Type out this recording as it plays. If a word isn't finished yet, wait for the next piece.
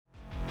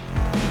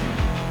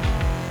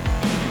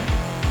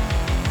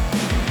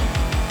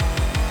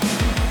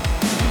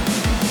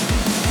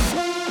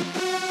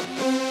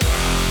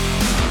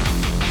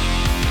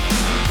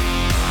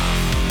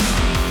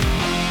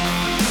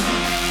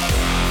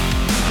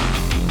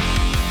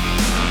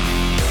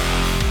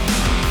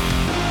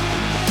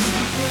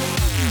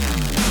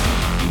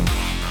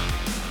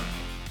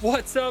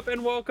What's up,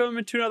 and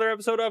welcome to another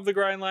episode of the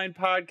Grindline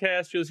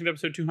Podcast. You're listening to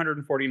episode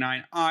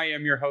 249. I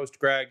am your host,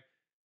 Greg.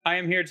 I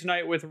am here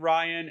tonight with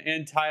Ryan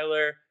and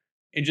Tyler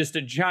in just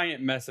a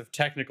giant mess of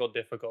technical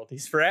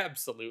difficulties for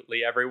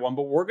absolutely everyone,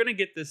 but we're going to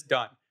get this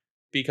done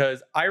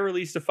because I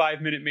released a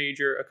 5-minute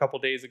major a couple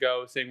days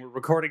ago saying we're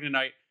recording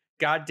tonight.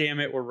 God damn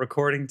it, we're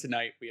recording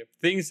tonight. We have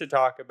things to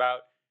talk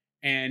about,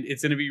 and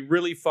it's going to be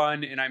really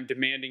fun, and I'm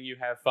demanding you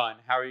have fun.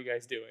 How are you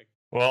guys doing?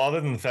 Well,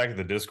 other than the fact that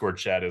the Discord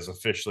chat has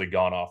officially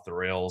gone off the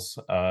rails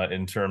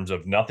in terms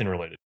of nothing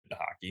related to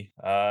hockey,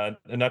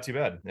 not too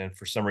bad. And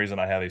for some reason,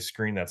 I have a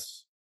screen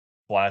that's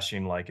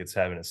flashing like it's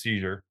having a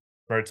seizure.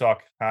 Try to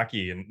talk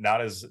hockey and not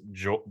as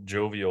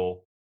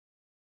jovial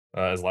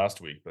as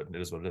last week, but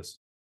it is what it is.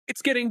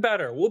 It's getting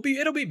better. It'll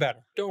be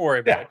better. Don't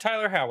worry about it.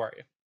 Tyler, how are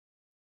you?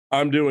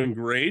 I'm doing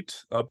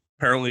great.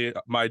 Apparently,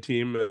 my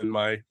team and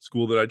my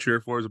school that I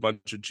cheer for is a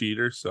bunch of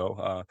cheaters.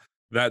 So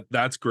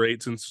that's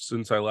great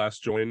since I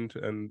last joined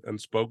and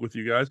spoke with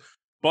you guys.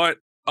 But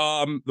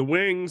the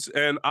Wings,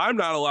 and I'm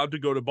not allowed to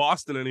go to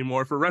Boston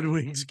anymore for Red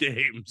Wings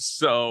games.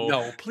 So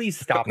no, please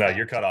stop. No,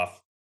 you're cut off.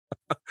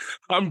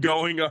 I'm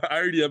going. I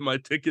already have my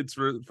tickets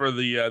for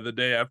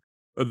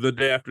the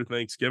day after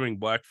Thanksgiving,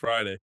 Black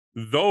Friday.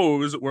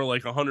 Those were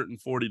like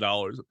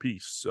 $140 a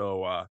piece.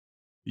 So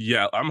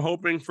yeah, I'm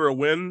hoping for a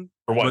win.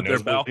 For what, their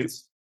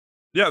balconies?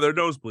 Yeah, they're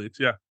nosebleeds.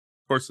 Yeah,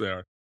 of course they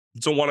are.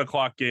 It's a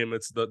 1:00 game.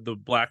 It's the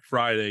Black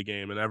Friday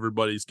game, and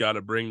everybody's got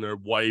to bring their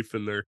wife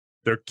and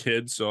their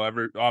kids. So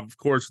of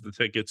course the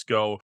tickets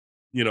go,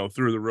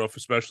 through the roof,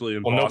 especially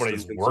in Boston.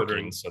 Nobody's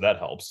working, so that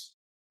helps.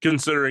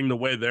 Considering the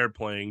way they're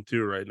playing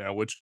too right now,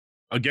 which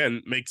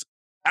again makes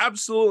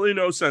absolutely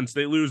no sense.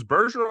 They lose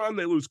Bergeron,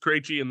 they lose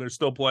Krejci, and they're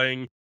still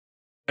playing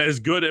as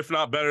good, if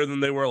not better, than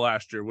they were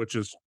last year, which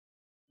is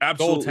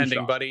absolutely goaltending,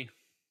 shocking. buddy.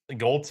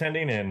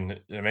 Goaltending and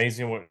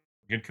amazing what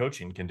good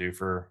coaching can do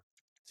for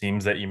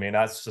teams that you may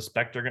not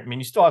suspect are going to. I mean,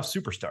 you still have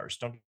superstars.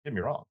 Don't get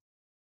me wrong.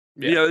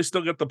 Yeah, they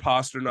still get the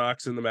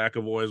Pasternaks and the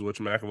McAvoys, which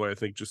McAvoy I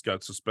think just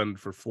got suspended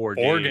for four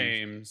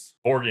games.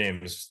 4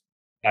 games.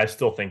 I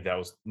still think that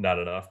was not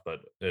enough, but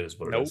it is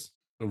what it is.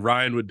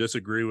 Ryan would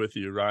disagree with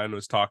you. Ryan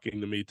was talking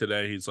to me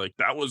today. He's like,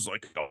 that was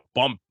like a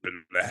bump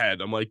in the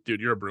head. I'm like,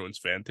 dude, you're a Bruins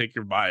fan. Take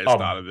your bias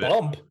out of it.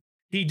 Bump?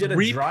 He did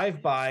a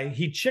drive-by.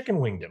 He chicken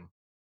winged him.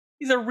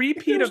 He's a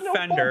repeat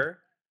offender.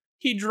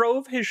 He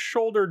drove his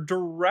shoulder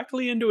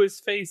directly into his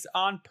face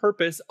on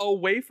purpose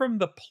away from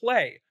the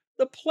play.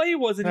 The play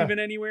wasn't even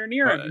anywhere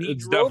near him.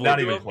 It's definitely not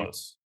even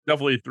close.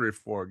 Definitely 3 or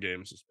 4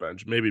 game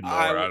suspension, maybe more.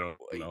 I don't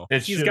know.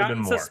 He's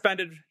gotten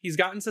suspended. He's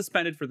gotten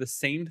suspended for the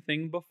same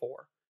thing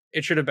before.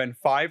 It should have been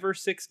 5 or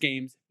 6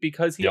 games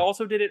because he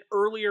also did it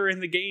earlier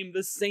in the game.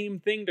 The same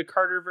thing to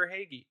Carter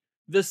Verhaeghe.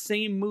 The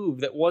same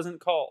move that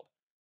wasn't called.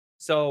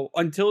 So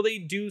until they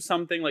do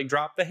something like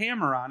drop the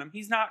hammer on him,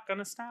 he's not going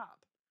to stop.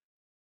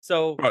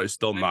 So probably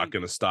still not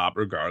going to stop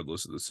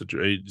regardless of the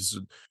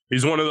situation.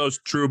 He's one of those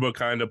Trouba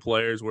kind of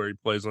players where he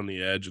plays on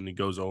the edge and he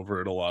goes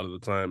over it a lot of the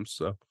time.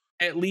 So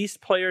at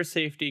least player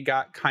safety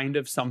got kind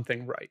of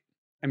something right.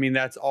 I mean,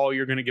 that's all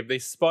you're going to give. They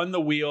spun the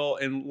wheel,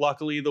 and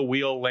luckily the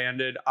wheel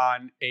landed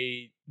on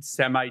a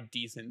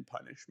semi-decent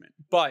punishment.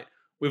 But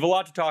we have a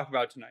lot to talk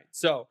about tonight.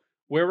 So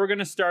where we're going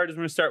to start is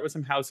we're going to start with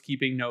some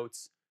housekeeping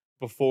notes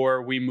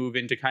before we move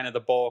into kind of the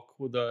bulk.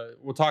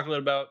 We'll talk a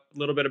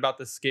little bit about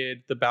the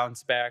skid, the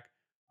bounce back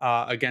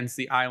against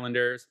the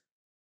Islanders.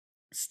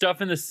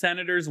 Stuff in the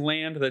Senators'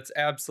 land that's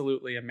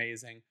absolutely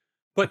amazing.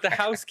 But the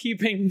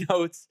housekeeping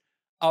notes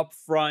up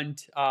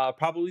front,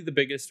 probably the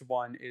biggest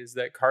one is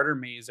that Carter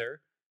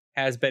Mazur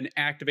has been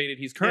activated.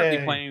 He's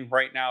currently playing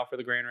right now for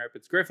the Grand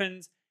Rapids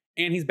Griffins,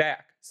 and he's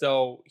back.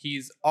 So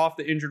he's off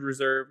the injured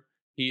reserve.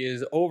 He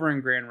is over in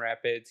Grand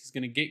Rapids. He's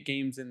going to get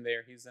games in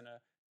there. He's going to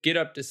get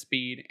up to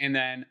speed. And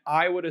then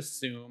I would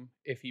assume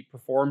if he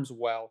performs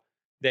well,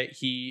 that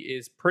he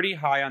is pretty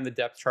high on the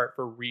depth chart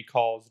for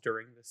recalls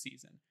during the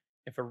season.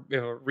 If a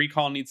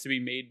recall needs to be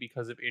made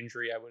because of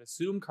injury, I would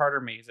assume Carter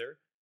Mazur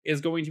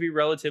is going to be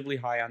relatively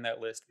high on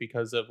that list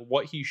because of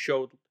what he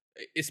showed,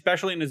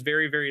 especially in his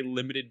very, very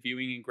limited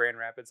viewing in Grand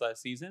Rapids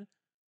last season.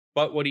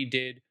 But what he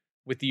did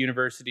with the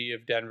University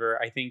of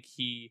Denver, I think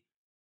he's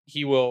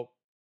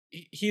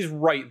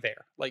right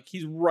there. Like,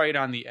 he's right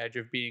on the edge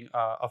of being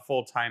a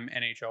full-time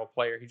NHL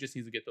player. He just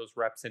needs to get those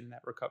reps in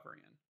that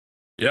recovery in.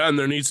 Yeah, and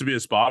there needs to be a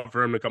spot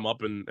for him to come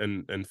up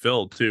and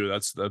fill too.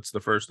 That's the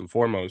first and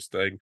foremost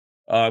thing.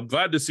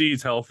 Glad to see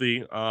he's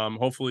healthy.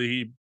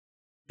 Hopefully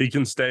he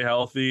can stay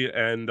healthy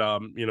and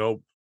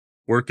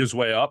work his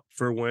way up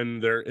for when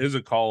there is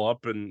a call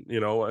up, and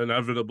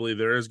inevitably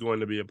there is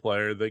going to be a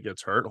player that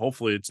gets hurt.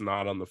 Hopefully it's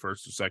not on the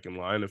first or second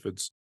line. If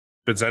it's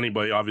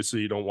anybody, obviously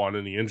you don't want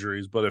any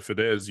injuries, but if it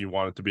is, you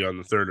want it to be on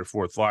the third or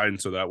fourth line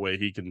so that way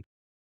he can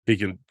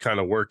kind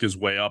of work his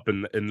way up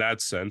in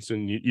that sense.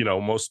 And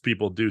most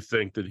people do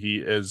think that he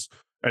is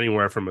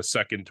anywhere from a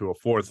second to a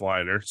fourth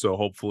liner. So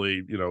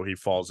hopefully, he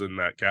falls in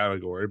that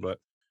category. But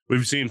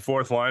we've seen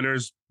fourth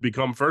liners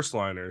become first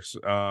liners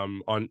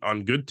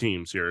on good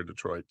teams here in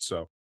Detroit.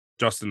 So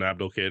Justin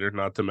Abdelkader,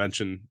 not to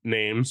mention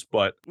names,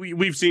 but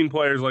we've seen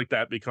players like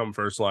that become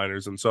first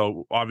liners. And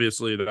so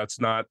obviously that's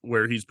not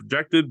where he's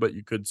projected, but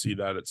you could see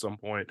that at some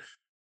point.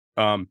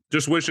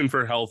 Just wishing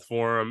for health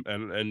for him,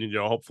 and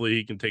hopefully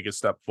he can take a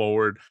step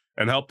forward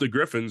and help the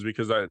Griffins,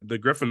 because the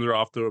Griffins are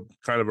off to a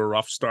kind of a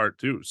rough start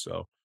too.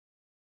 So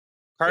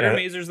Carter Yeah.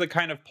 Mazur's the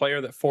kind of player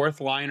that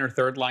fourth line or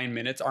third line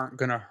minutes aren't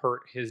going to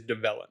hurt his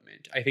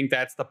development. I think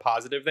that's the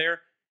positive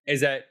there, is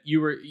that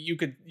you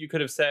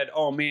could have said,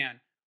 "Oh man,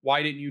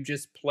 why didn't you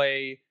just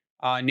play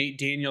Nate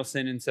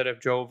Danielson instead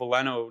of Joe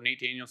Valeno? Nate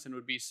Danielson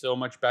would be so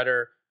much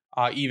better,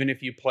 even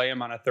if you play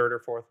him on a third or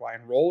fourth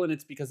line role." And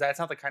it's because that's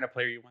not the kind of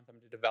player you want them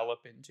to develop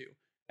into.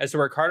 As to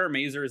where Carter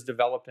Mazur is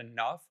developed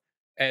enough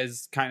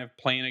as kind of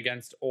playing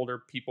against older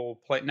people,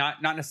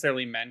 not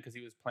necessarily men because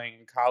he was playing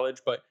in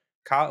college, but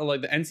like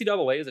the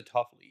NCAA is a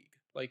tough league.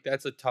 Like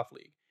that's a tough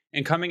league.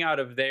 And coming out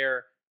of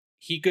there,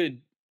 he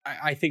could,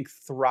 I think,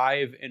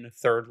 thrive in a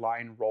third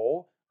line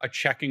role, a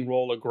checking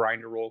role, a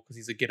grinder role, because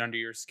he's a get under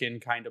your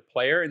skin kind of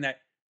player. And that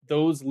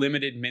those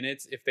limited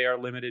minutes, if they are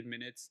limited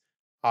minutes,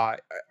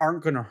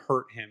 aren't going to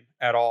hurt him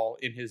at all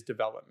in his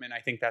development.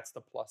 I think that's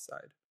the plus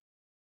side.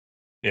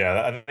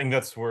 Yeah, I think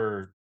that's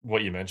where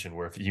what you mentioned,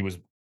 where if he was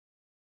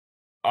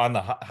on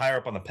the higher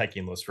up on the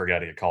pecking list for a guy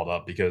to get called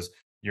up, because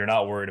you're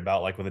not worried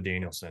about, like with a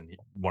Danielson,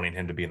 wanting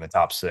him to be in the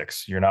top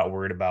six. You're not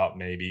worried about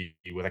maybe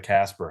with a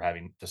Casper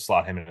having to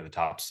slot him into the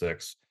top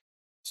six.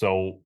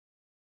 So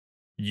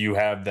you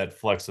have that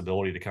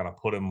flexibility to kind of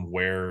put him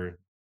where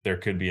there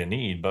could be a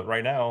need. But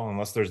right now,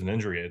 unless there's an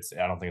injury,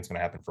 I don't think it's going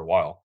to happen for a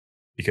while,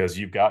 because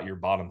you've got your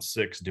bottom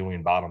six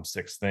doing bottom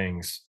six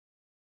things,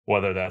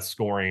 whether that's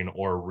scoring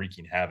or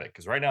wreaking havoc.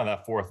 Because right now,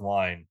 that fourth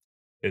line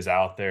is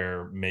out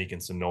there making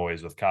some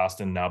noise with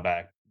Costin now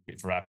back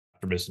from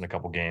after missing a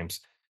couple games.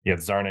 You have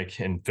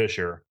Zarnik and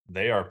Fisher.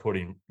 They are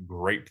putting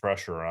great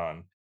pressure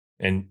on.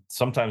 And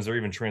sometimes they're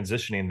even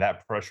transitioning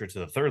that pressure to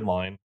the third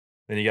line.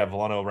 Then you got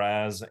Volano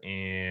Raz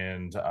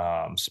and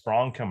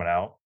Sprong coming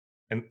out.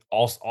 And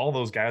all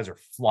those guys are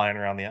flying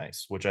around the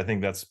ice, which I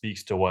think that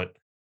speaks to what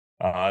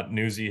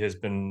Newsy has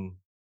been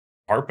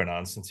harping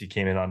on since he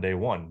came in on day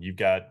one. You've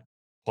got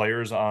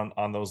players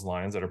on those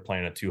lines that are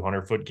playing a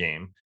 200-foot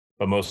game,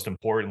 but most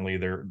importantly,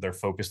 they're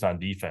focused on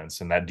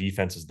defense, and that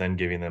defense is then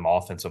giving them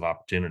offensive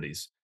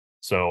opportunities.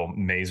 So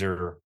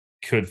Mazur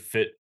could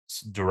fit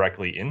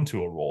directly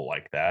into a role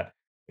like that.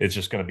 It's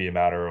just going to be a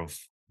matter of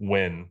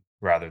when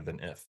rather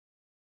than if.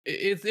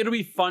 It'll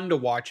be fun to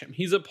watch him.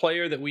 He's a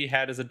player that we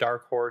had as a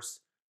dark horse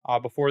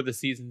before the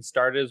season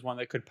started, as one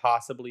that could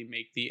possibly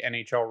make the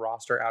NHL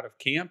roster out of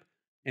camp.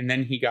 And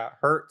then he got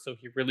hurt, so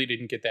he really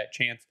didn't get that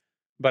chance.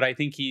 But I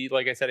think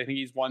like I said, I think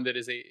he's one that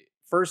is a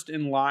first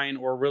in line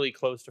or really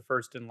close to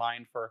first in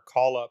line for a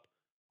call up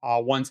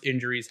once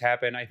injuries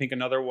happen. I think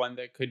another one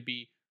that could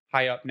be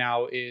high up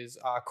now is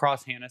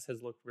Cross Hannes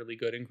has looked really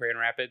good in Grand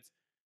Rapids.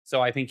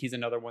 So I think he's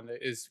another one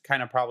that is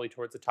kind of probably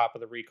towards the top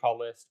of the recall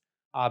list.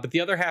 But the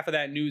other half of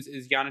that news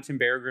is Jonathan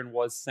Berggren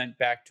was sent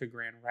back to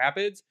Grand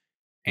Rapids.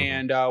 Mhm.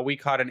 And we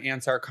caught an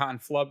Ansar Khan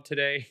flub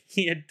today.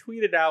 He had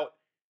tweeted out,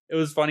 it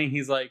was funny.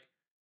 He's like,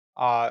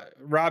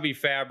 Robbie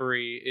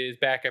Fabry is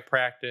back at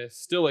practice,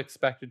 still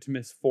expected to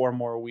miss 4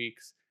 more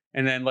weeks.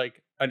 And then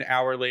like an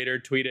hour later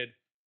tweeted,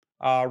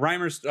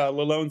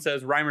 Lalone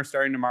says Reimer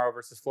starting tomorrow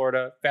versus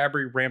Florida.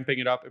 Fabry ramping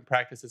it up in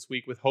practice this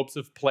week with hopes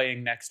of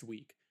playing next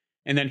week.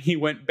 And then he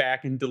went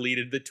back and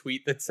deleted the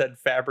tweet that said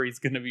Fabry's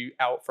going to be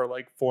out for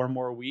like 4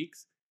 more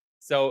weeks.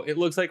 So it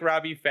looks like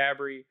Robbie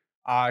Fabry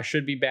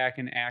should be back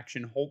in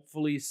action,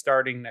 hopefully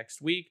starting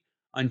next week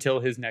until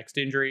his next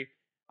injury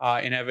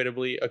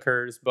inevitably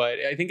occurs. But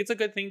I think it's a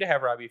good thing to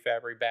have Robbie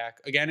Fabry back.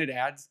 Again, it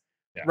adds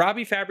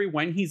Robbie Fabry,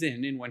 when he's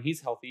in and when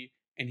he's healthy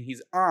and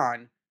he's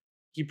on,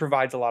 he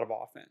provides a lot of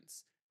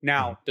offense.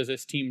 Now, does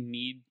this team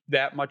need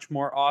that much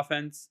more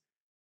offense?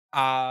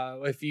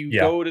 If you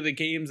go to the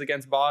games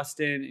against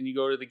Boston and you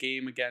go to the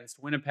game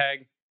against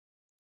Winnipeg,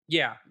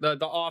 the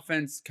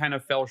offense kind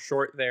of fell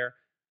short there.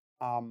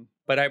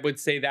 But I would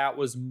say that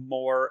was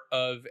more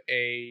of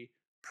a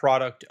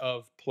product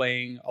of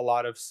playing a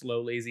lot of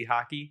slow, lazy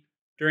hockey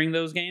during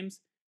those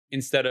games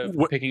instead of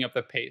picking up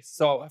the pace.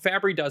 So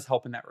Fabry does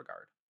help in that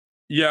regard.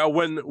 Yeah,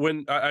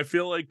 when I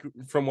feel like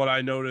from what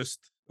I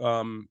noticed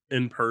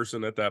in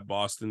person at that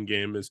Boston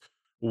game is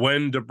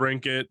when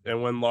DeBrincat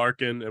and when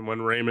Larkin and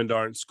when Raymond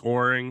aren't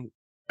scoring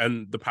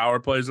and the power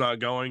play is not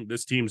going,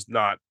 this team's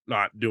not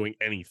doing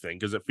anything,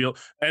 because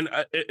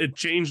it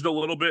changed a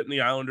little bit in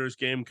the Islanders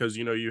game, because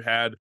you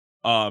had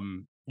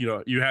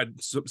you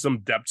had some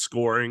depth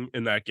scoring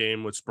in that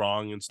game with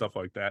Sprong and stuff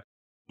like that.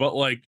 But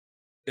like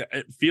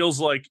it feels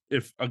like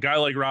if a guy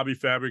like Robbie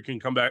Fabry can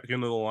come back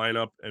into the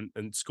lineup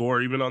and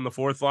score even on the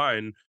fourth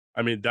line,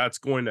 I mean, that's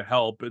going to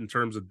help in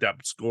terms of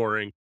depth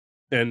scoring.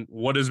 And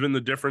what has been the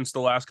difference the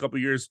last couple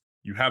of years?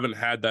 You haven't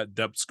had that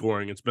depth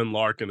scoring. It's been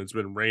Larkin, it's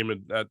been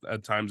Raymond.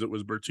 At times it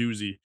was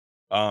Bertuzzi.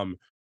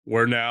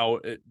 Where now,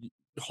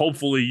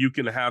 hopefully, you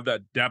can have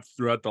that depth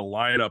throughout the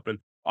lineup. And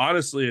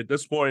honestly, at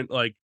this point,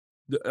 like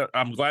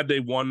I'm glad they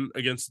won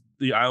against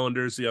the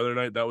Islanders the other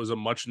night. That was a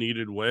much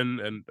needed win,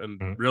 and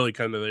Mhm. really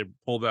kind of they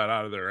pulled that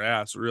out of their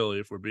ass, really,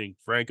 if we're being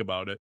frank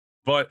about it.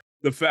 But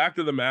the fact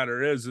of the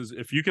matter is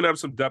if you can have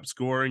some depth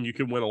scoring, you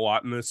can win a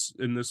lot in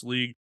this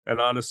league. And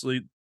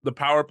honestly, the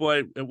power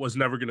play, it was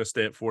never going to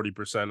stay at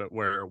 40% at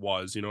where it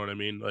was. You know what I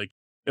mean? Like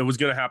it was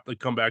going to have to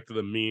come back to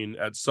the mean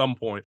at some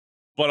point.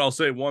 But I'll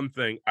say one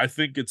thing: I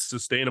think it's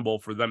sustainable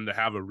for them to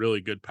have a really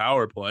good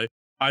power play.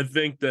 I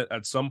think that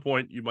at some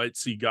point you might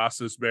see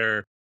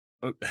Gostisbehere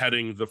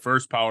heading the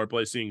first power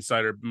play, seeing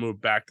Seider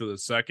move back to the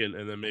second,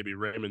 and then maybe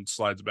Raymond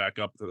slides back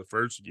up to the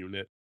first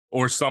unit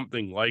or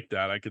something like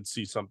that. I could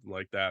see something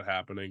like that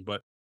happening.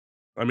 But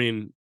I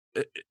mean,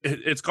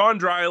 it's gone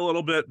dry a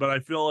little bit, but I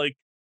feel like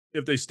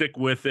if they stick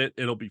with it,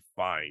 it'll be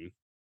fine.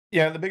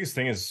 Yeah, the biggest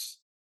thing is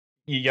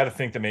you got to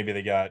think that maybe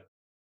they got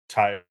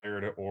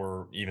tired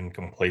or even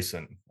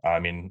complacent. I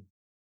mean,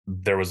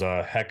 there was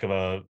a heck of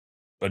a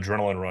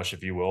adrenaline rush,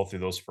 if you will, through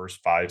those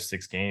first 5,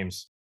 6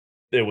 games.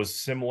 It was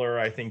similar,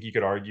 I think you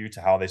could argue, to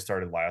how they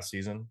started last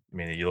season. I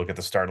mean, you look at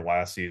the start of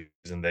last season,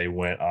 they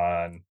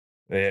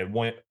had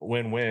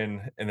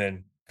win, and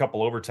then a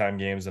couple overtime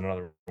games and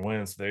another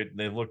win. So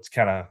they looked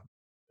kind of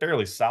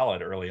fairly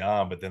solid early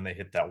on, but then they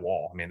hit that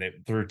wall. I mean, they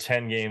through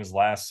 10 games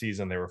last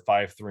season, they were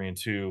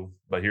 5-3-2.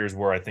 But here's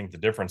where I think the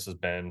difference has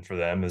been for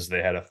them is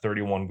they had a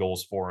 31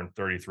 goals for and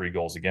 33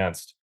 goals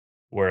against.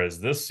 Whereas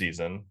this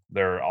season,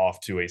 they're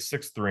off to a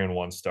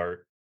 6-3-1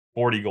 start,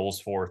 40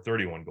 goals for,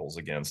 31 goals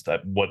against.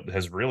 That what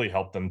has really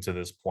helped them to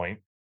this point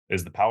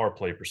is the power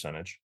play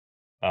percentage.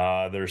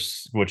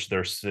 Which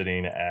they're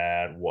sitting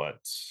at what,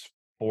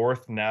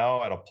 fourth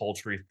now at a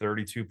paltry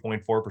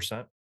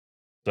 32.4%.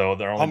 So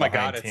they're Oh only my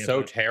behind god, it's so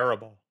Tampa.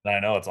 terrible. I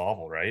know it's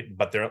awful, right?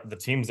 But the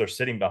teams they're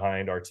sitting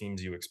behind are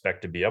teams you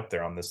expect to be up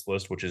there on this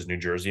list, which is New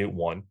Jersey at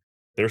 1.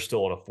 They're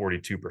still at a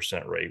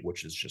 42% rate,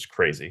 which is just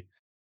crazy.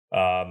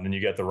 Then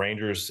you got the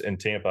Rangers and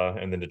Tampa,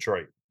 and then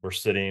Detroit. We're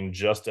sitting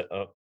just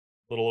a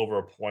little over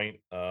a point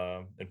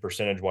in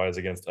percentage wise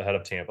against ahead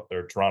of Tampa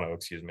or Toronto,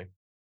 excuse me.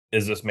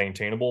 Is this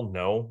maintainable?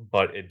 No,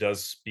 but it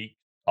does speak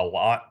a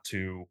lot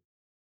to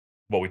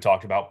what we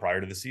talked about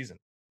prior to the season.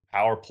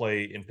 Power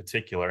play in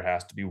particular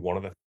has to be one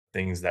of the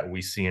things that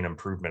we see an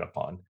improvement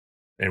upon.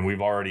 And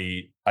we've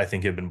already, I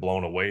think, have been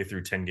blown away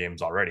through 10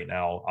 games already.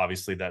 Now,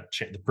 obviously, the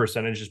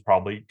percentage is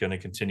probably going to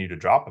continue to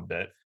drop a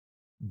bit,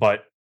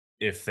 but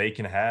if they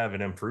can have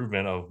an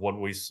improvement of what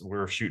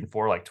we're shooting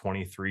for, like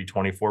 23,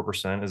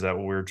 24%, is that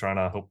what we were trying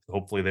to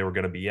hopefully they were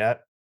going to be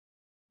at?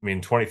 I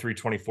mean, 23,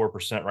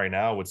 24% right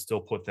now would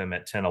still put them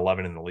at 10,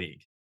 11 in the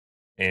league.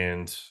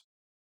 And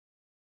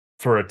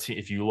for a team,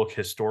 if you look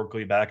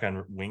historically back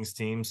on Wings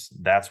teams,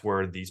 that's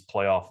where these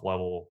playoff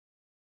level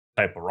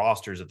type of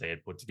rosters that they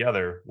had put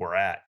together were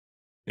at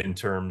in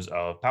terms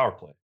of power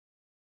play.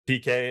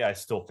 PK, I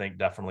still think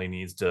definitely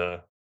needs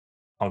to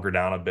hunker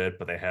down a bit,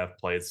 but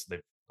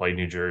they've played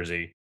New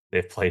Jersey,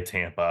 they've played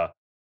Tampa,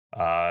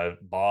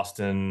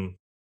 Boston.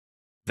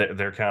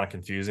 They're kind of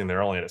confusing.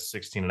 They're only at a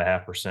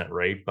 16.5%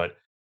 rate, but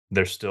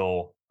they're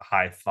still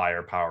high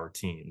firepower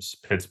teams.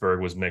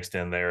 Pittsburgh was mixed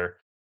in there.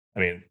 I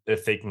mean,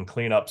 if they can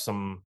clean up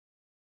some,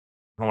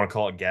 I don't want to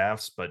call it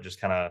gaffes, but just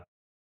kind of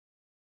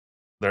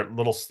they're a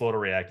little slow to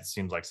react. It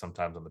seems like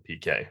sometimes on the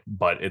PK,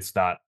 but it's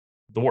not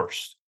the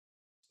worst.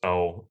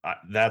 So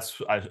that's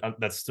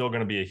still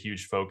going to be a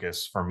huge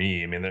focus for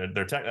me. I mean,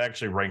 they're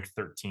actually ranked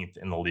 13th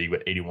in the league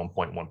with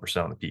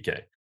 81.1% on the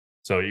PK.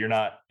 So you're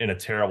not in a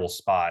terrible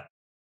spot,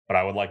 but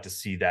I would like to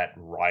see that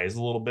rise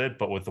a little bit.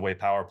 But with the way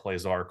power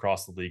plays are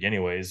across the league,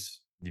 anyways,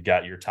 you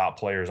got your top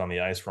players on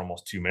the ice for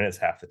almost 2 minutes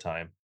half the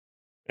time,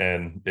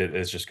 and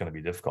it's just going to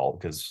be difficult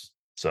because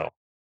so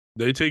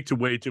They take to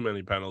way too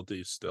many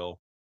penalties still.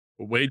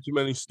 Way too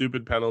many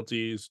stupid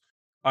penalties.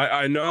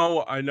 I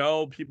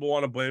know people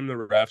wanna blame the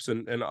refs,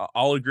 and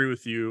I'll agree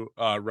with you,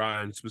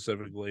 Ryan,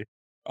 specifically.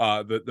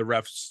 The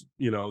refs,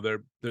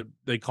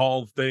 they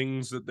call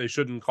things that they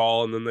shouldn't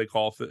call, and then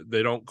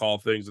they don't call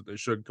things that they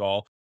should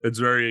call. It's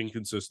very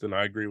inconsistent,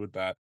 I agree with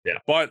that. yeah.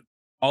 But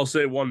I'll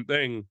say one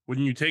thing: when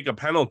you take a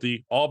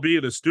penalty,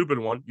 albeit a stupid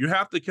one, you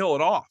have to kill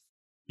it off.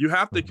 You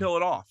have to Mhm. kill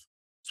it off,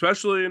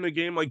 especially in a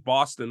game like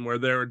Boston where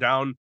they were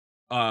down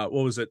what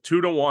was it,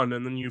 2-1,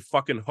 and then you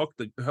fucking hook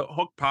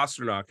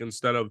Pasternak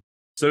instead of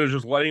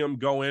just letting him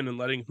go in and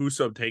letting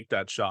Husso take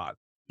that shot.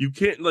 You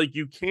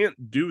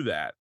can't do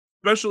that,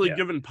 especially Yeah.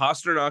 given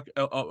Pasternak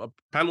a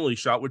penalty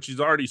shot, which he's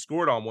already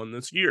scored on one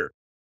this year.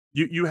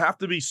 You have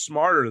to be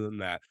smarter than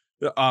that.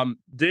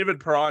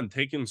 David Perron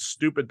taking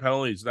stupid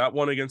penalties. That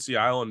one against the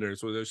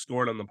Islanders where they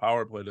scored on the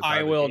power play to tie I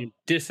the will game.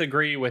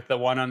 disagree with the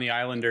one on the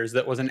Islanders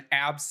that was an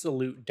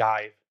absolute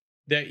dive.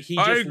 That he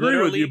I just agree with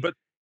you, literally but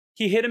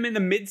he hit him in the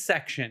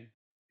midsection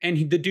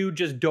and the dude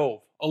just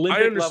dove. I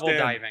Olympic level understand,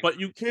 diving. but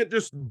you can't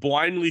just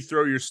blindly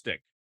throw your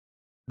stick.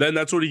 Then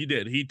that's what he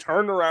did. He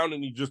turned around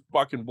and he just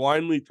fucking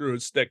blindly threw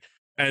his stick.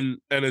 And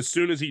as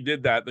soon as he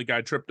did that, the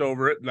guy tripped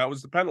over it, and that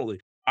was the penalty.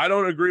 I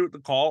don't agree with the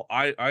call.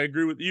 I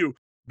agree with you,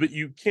 but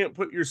you can't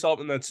put yourself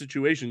in that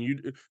situation.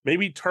 You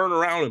maybe turn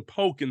around and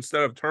poke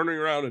instead of turning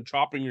around and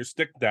chopping your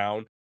stick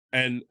down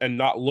and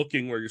not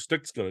looking where your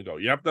stick's going to go.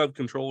 You have to have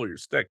control of your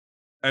stick.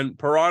 And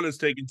Perron has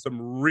taken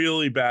some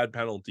really bad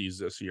penalties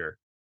this year.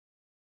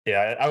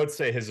 Yeah, I would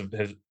say his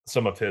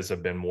some of his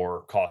have been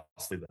more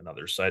costly than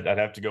others. So I'd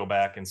have to go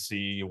back and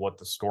see what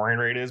the scoring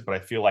rate is, but I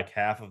feel like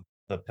half of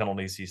the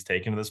penalties he's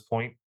taken to this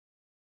point,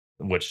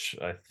 which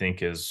I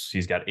think is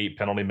he's got 8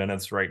 penalty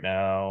minutes right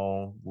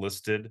now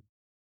listed.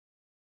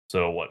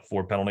 So what,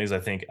 4 penalties? I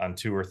think on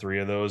 2 or 3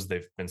 of those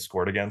they've been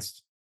scored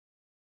against.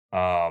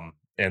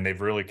 And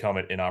they've really come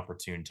at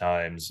inopportune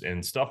times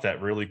and stuff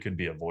that really could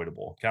be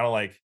avoidable. Kind of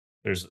like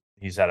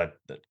he's had a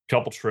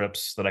couple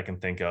trips that I can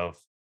think of.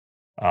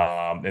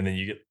 And then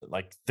you get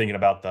like thinking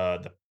about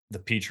the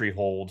Petrie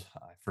hold.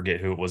 I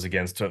forget who it was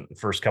against the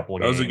first couple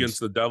of That was games. against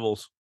the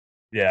Devils.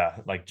 Yeah,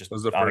 like just That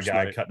was the on a first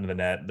guy night. cutting to the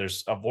net.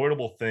 There's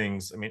avoidable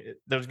things. I mean,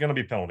 there's going to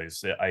be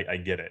penalties. I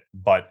get it,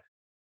 but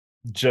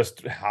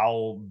just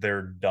how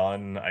they're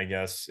done, I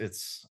guess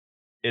it's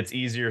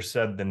easier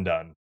said than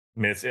done. I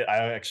mean, I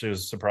actually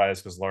was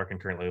surprised because Larkin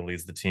currently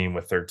leads the team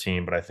with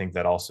 13, but I think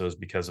that also is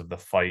because of the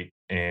fight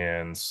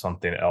and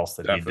something else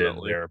that he did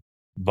Definitely. there.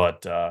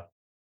 But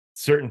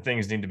certain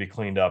things need to be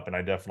cleaned up, and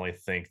I definitely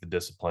think the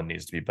discipline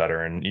needs to be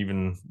better. And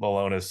even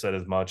Malone has said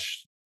as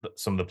much.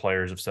 Some of the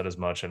players have said as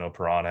much. I know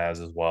Perron has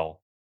as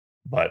well.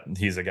 But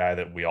he's a guy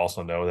that we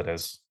also know that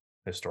has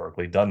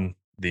historically done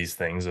these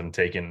things and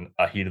taken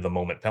a heat of the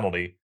moment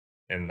penalty,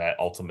 and that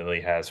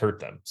ultimately has hurt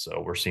them.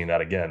 So we're seeing that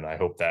again. I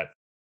hope that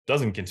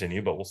doesn't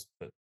continue, but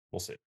we'll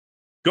see.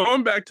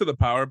 Going back to the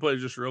power play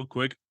just real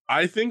quick,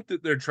 I think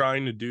that they're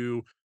trying to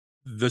do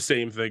the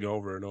same thing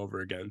over and over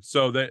again.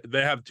 So they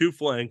have 2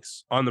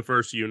 flanks on the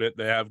first unit.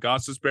 They have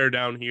Gostisbehere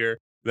down here.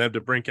 They have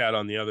DeBrincat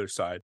on the other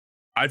side.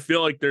 I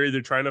feel like they're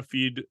either trying to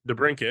feed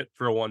DeBrincat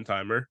for a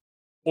one-timer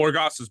or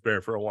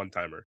Gostisbehere for a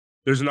one-timer.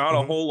 There's not a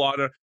Mhm. whole lot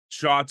of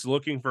shots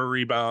looking for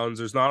rebounds.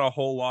 There's not a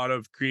whole lot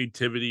of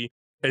creativity.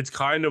 It's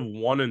kind of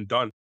one and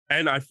done.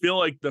 And I feel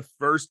like the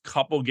first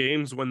couple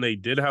games when they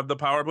did have the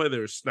power play, they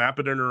were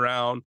snapping it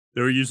around.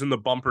 They were using the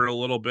bumper a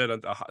little bit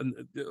at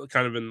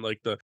kind of in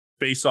like the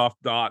face-off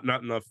dot,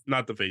 not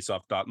the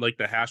face-off dot, like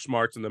the hash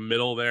marks in the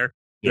middle there.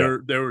 Yeah.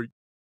 They were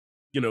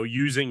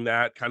using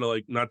that kind of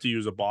like, not to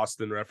use a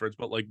Boston reference,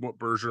 but like what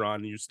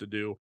Bergeron used to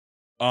do.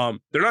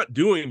 They're not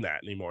doing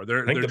that anymore. I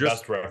think They're the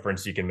just best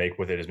reference you can make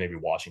with it is maybe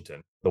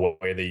Washington, the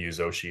way they use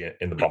Oshie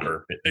in the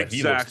bumper, but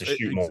he looks to exactly.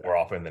 shoot more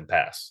often than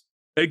pass.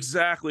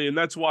 Exactly, and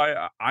that's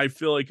why I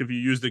feel like if you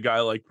used a guy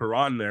like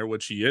Perron there,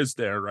 which he is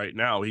there right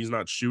now, he's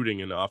not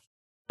shooting enough,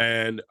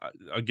 and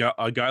a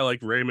guy like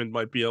Raymond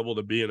might be able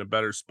to be in a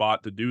better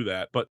spot to do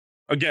that. But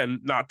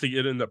again, not to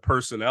get into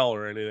personnel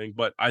or anything,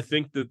 but I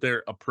think that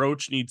their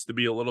approach needs to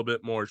be a little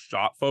bit more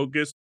shot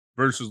focused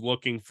versus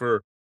looking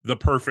for the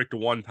perfect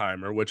one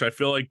timer, which I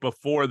feel like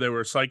before they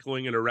were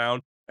cycling it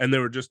around and they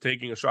were just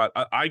taking a shot.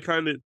 I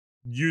kind of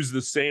use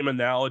the same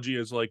analogy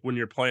as like when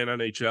you're playing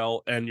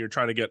NHL and you're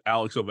trying to get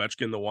Alex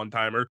Ovechkin the one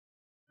timer,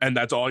 and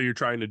that's all you're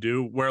trying to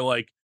do. Where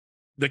like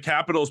the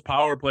Capitals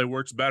power play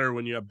works better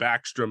when you have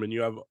Backstrom and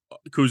you have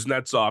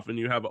Kuznetsov and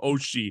you have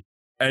Oshie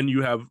and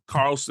you have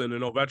Carlson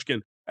and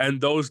Ovechkin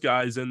and those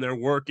guys, and they're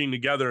working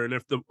together. And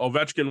if the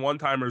Ovechkin one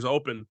timer is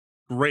open,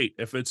 great.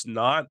 If it's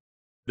not,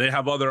 they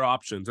have other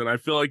options. And I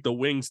feel like the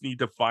Wings need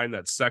to find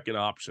that second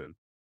option,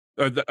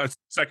 a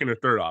second or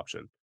third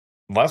option.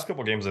 The last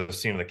couple of games I've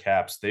seen of the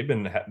Caps, they've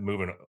been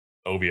moving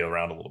Ovi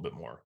around a little bit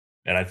more.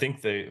 And I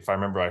think if I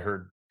remember, I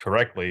heard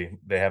correctly,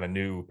 they have a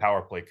new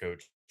power play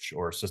coach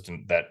or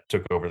assistant that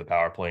took over the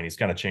power play, and he's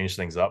kind of changed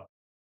things up.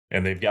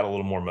 And they've got a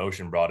little more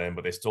motion brought in,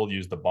 but they still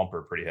use the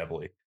bumper pretty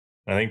heavily.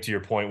 And I think to your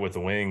point with the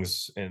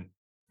Wings, and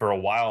for a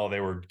while they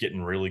were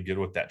getting really good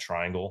with that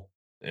triangle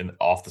and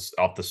off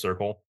the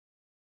circle,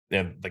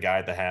 and the guy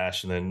at the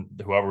hash, and then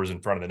whoever was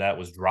in front of the net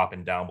was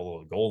dropping down below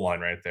the goal line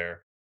right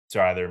there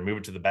to either move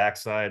it to the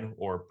backside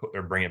or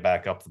bring it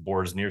back up the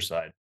boards near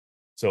side.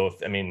 So if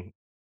I mean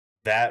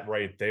that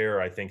right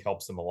there, I think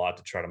helps them a lot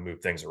to try to move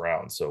things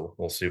around. So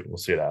we'll see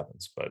what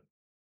happens. But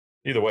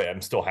either way,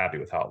 I'm still happy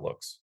with how it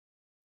looks.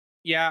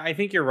 Yeah, I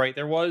think you're right.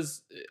 There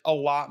was a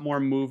lot more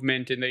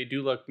movement, and they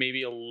do look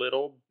maybe a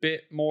little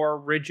bit more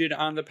rigid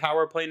on the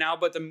power play now,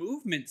 but the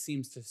movement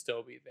seems to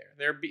still be there.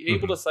 They're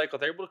able to Mhm. cycle,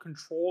 they're able to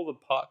control the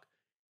puck.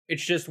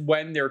 It's just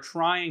when they're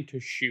trying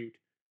to shoot,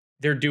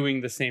 they're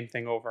doing the same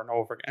thing over and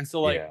over again. So,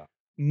 like, Yeah.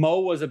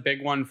 Mo was a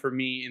big one for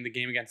me in the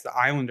game against the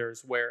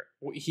Islanders where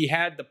he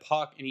had the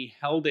puck and he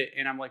held it,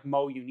 and I'm like,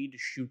 Mo, you need to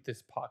shoot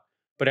this puck.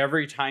 But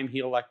every time he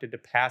elected to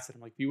pass it,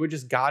 I'm like, if you would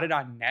just got it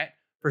on net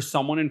for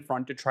someone in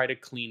front to try to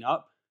clean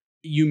up,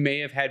 you may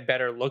have had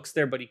better looks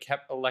there, but he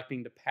kept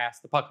electing to pass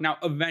the puck. Now,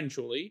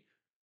 eventually,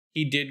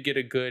 he did get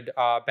a good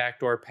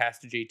backdoor pass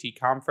to JT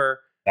Comfer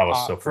That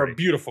was so for a pretty.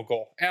 beautiful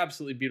goal.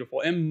 Absolutely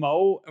beautiful. And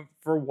Mo,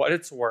 for what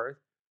it's worth,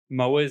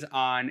 Mo is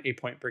on a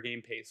point per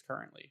game pace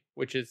currently,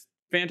 which is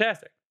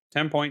fantastic.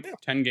 10 points, Yeah.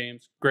 10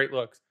 games, great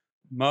looks.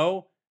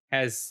 Mo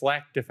has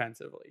slacked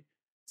defensively.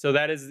 So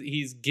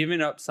he's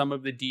given up some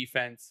of the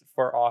defense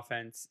for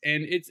offense.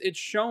 And it's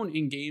shown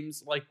in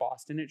games like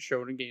Boston, it's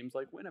shown in games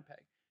like Winnipeg.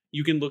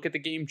 You can look at the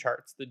game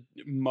charts. The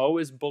Mo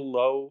is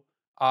below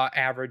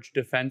average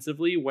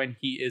defensively when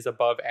he is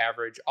above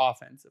average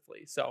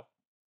offensively. So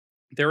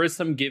there is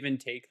some give and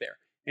take there.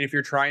 And if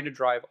you're trying to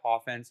drive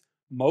offense,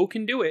 Mo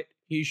can do it.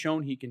 He's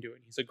shown he can do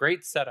it. He's a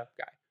great setup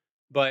guy.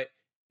 But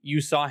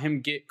you saw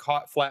him get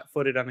caught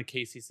flat-footed on the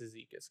Casey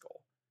Cizikas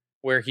goal,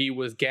 where he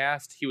was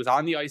gassed. He was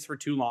on the ice for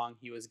too long.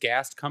 He was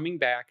gassed coming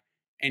back,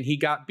 and he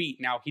got beat.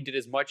 Now, he did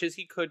as much as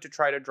he could to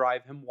try to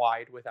drive him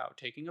wide without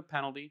taking a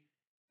penalty.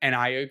 And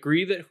I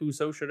agree that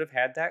Husso should have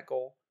had that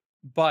goal,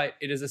 but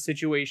it is a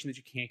situation that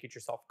you can't get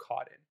yourself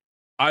caught in.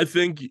 I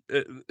think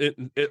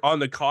on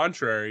the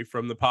contrary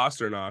from the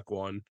Pasternak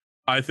one,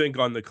 I think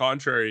on the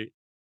contrary,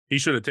 he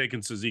should have taken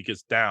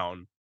Cizikas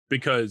down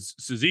because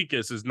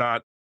Cizikas is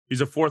not,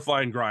 he's a fourth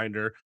line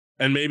grinder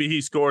and maybe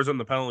he scores on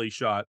the penalty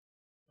shot,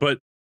 but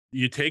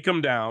you take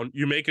him down,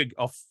 you make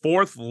a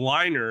fourth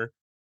liner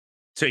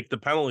take the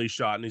penalty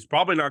shot and he's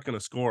probably not going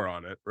to score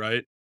on it,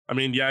 right? I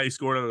mean, yeah, he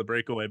scored on the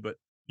breakaway, but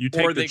you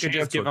take or they could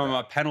just give him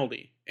a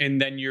penalty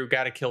and then you've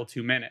got to kill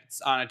 2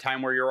 minutes on a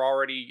time where you're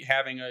already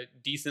having a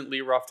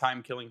decently rough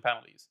time killing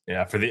penalties.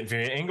 Yeah, for the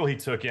angle he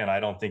took in, I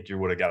don't think you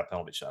would have got a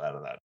penalty shot out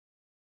of that.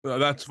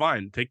 That's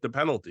fine. Take the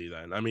penalty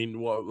then. I mean,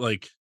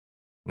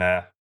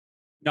 nah.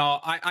 No,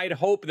 I'd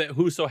hope that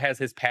Husso has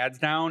his pads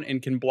down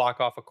and can block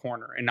off a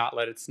corner and not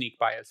let it sneak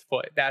by his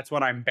foot. That's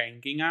what I'm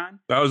banking on.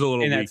 That was a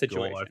little in that weak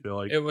situation. goal, I feel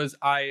like. It was.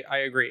 I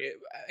agree.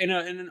 In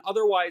an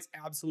otherwise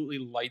absolutely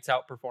lights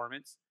out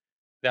performance,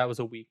 that was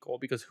a weak goal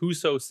because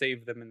Husso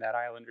saved them in that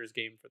Islanders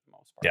game for the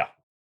most part. Yeah.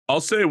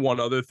 I'll say one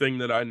other thing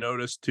that I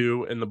noticed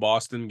too in the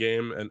Boston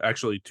game, and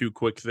actually two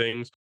quick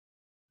things.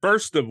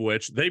 First of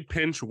which, they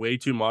pinch way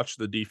too much.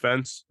 The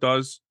defense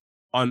does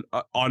on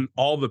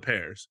all the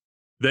pairs.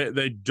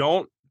 They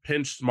don't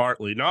pinch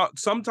smartly. Not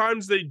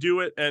sometimes they do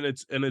it and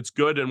it's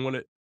good, and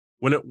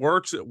when it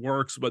works, it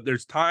works. But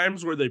there's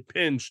times where they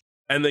pinch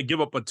and they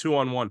give up a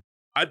 2-on-1.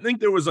 I think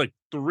there was like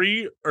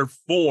 3 or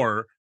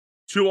 4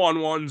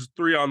 2-on-1s,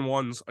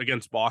 3-on-1s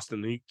against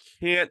Boston. You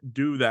can't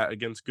do that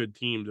against good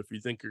teams if you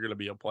think you're going to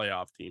be a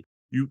playoff team.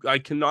 I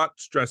cannot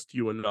stress to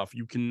you enough.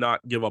 You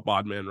cannot give up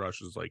odd man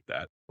rushes like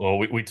that. Well,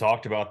 we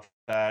talked about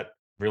that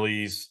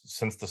really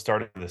since the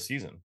start of the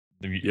season.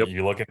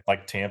 You look at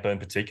like Tampa in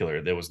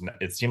particular.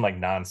 It seemed like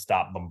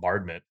nonstop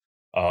bombardment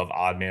of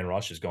odd man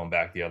rushes going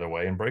back the other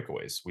way and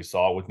breakaways. We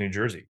saw it with New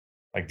Jersey.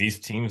 Like these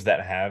teams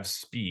that have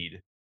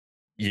speed,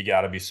 you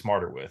got to be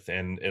smarter with.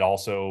 And it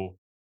also,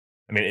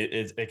 I mean,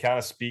 it kind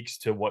of speaks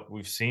to what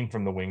we've seen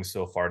from the Wings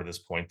so far to this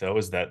point, though,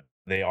 is that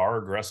they are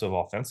aggressive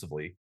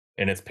offensively,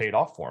 and it's paid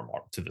off for them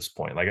to this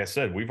point. Like I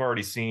said, we've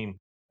already seen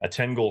a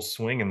 10-goal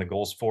swing in the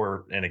goals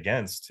for and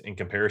against in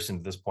comparison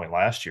to this point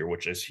last year,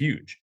 which is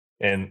huge.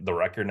 And the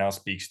record now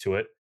speaks to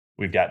it.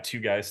 We've got 2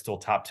 guys still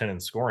top 10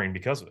 in scoring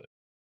because of it.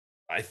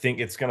 I think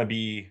it's going to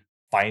be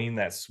finding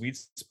that sweet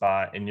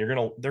spot, and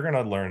they're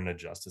gonna learn and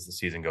adjust as the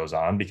season goes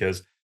on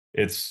because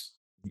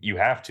you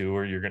have to,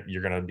 or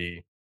you're gonna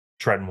be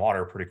treading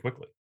water pretty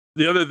quickly.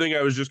 The other thing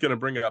I was just going to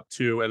bring up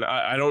too, and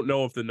I don't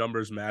know if the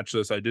numbers match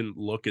this. I didn't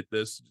look at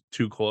this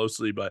too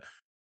closely, but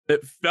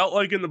it felt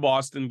like in the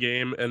Boston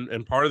game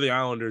and part of the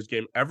Islanders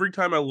game, every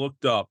time I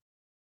looked up,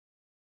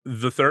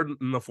 the third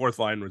and the fourth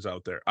line was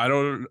out there. I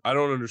don't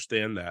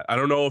understand that. I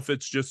don't know if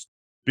it's just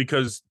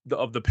because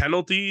of the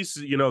penalties,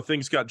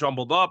 things got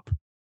jumbled up.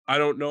 I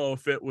don't know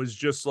if it was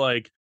just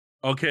like,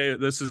 okay,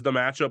 this is the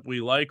matchup we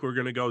like. We're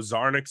going to go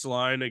Zarnik's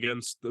line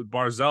against the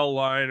Barzal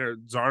line, or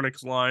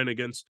Zarnik's line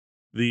against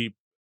the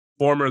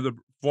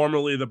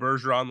formerly the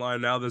Bergeron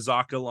line, now the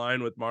Zacha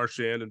line with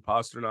Marchand and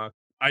Pasternak.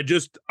 I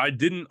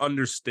didn't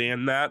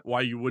understand that,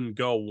 why you wouldn't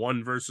go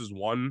 1 versus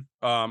 1.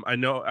 I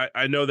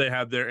know they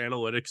have their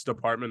analytics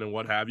department and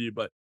what have you,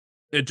 but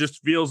it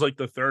just feels like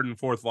the third and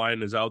fourth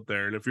line is out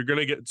there. And if you're going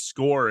to get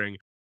scoring,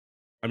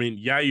 I mean,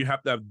 yeah, you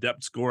have to have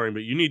depth scoring,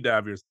 but you need to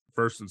have your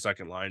first and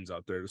second lines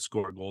out there to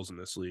score goals in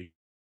this league.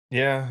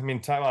 Yeah, I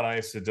mean, time on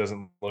ice, it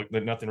doesn't look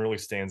that nothing really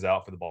stands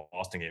out for the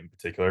Boston game in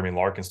particular. I mean,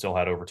 Larkin still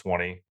had over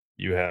 20.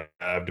 You have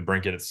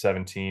DeBrincat at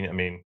 17. I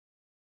mean,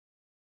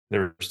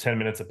 there's 10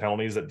 minutes of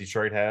penalties that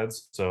Detroit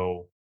has,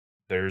 so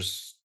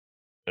there's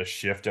a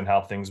shift in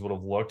how things would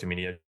have looked. I mean,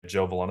 he had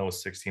Joe Veleno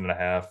was 16 and a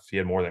half. He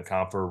had more than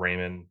Compher,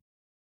 Raymond,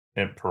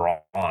 and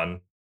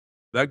Perron.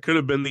 That could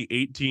have been the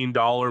 $18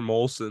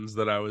 Molsons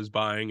that I was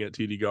buying at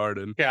TD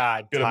Garden.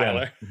 God, Could have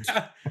Tyler.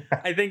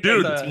 I think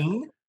Dude,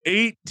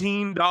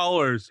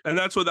 $18, and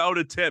that's without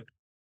a tip.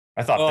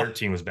 I thought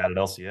 13 was bad at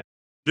LCA.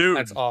 Dude,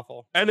 that's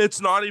awful. And it's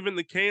not even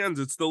the cans;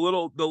 it's the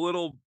little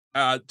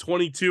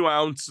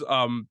 22-ounce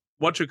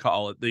what you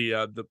call it, the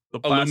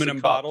aluminum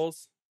cups.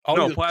 bottles. Oh,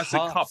 no, plastic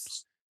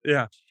cups.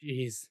 Yeah.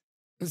 Jeez.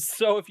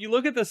 So if you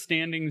look at the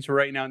standings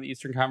right now in the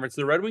Eastern Conference,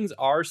 the Red Wings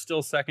are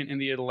still second in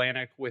the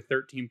Atlantic with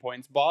 13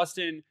 points.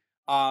 Boston,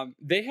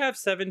 they have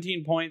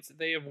 17 points.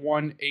 They have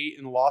won 8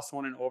 and lost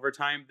 1 in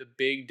overtime. The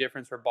big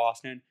difference for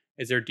Boston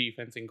is their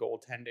defense and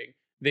goaltending.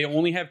 They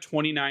only have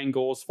 29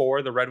 goals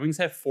for. The Red Wings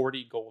have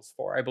 40 goals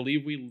for. I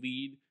believe we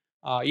lead.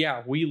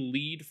 We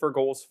lead for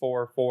goals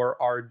for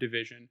our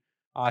division.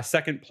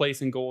 Second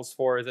place in goals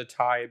for is a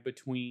tie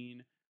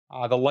between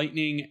The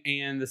Lightning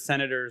and the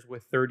Senators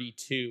with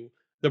 32.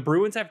 The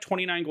Bruins have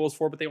 29 goals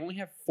for, but they only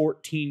have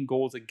 14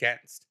 goals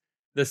against.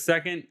 The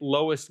second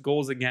lowest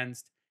goals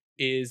against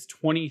is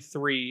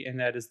 23, and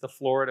that is the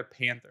Florida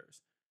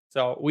Panthers.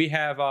 So we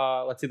have,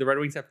 let's see, the Red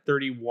Wings have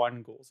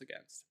 31 goals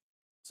against.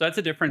 So that's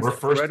a difference. We're The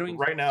first Red Wings,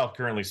 right now,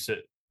 currently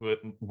sit with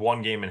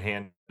one game in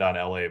hand on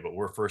LA, but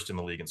we're first in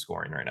the league in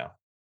scoring right now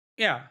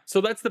yeah.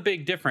 So that's the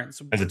big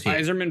difference. as a team.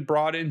 Yzerman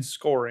brought in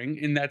scoring,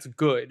 and that's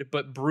good,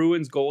 but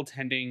Bruins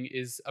goaltending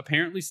is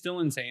apparently still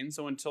insane.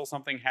 So until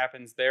something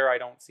happens there, I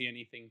don't see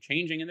anything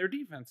changing, and their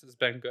defense has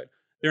been good.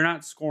 They're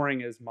not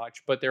scoring as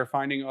much, but they're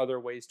finding other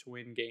ways to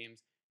win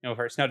games.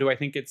 First. Now, do I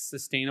think it's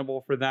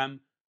sustainable for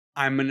them?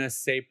 I'm going to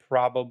say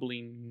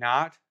probably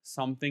not.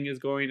 Something is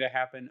going to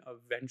happen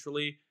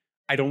eventually.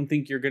 I don't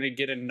think you're going to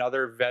get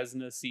another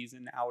Vezina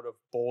season out of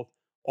both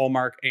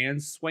Ullmark and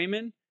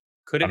Swayman.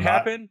 Could it I'm not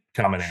happen?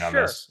 commenting on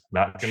Sure. this.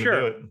 Not going to Sure.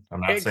 do it.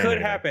 I'm not It saying could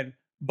anything. happen,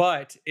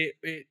 but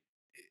it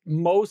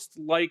most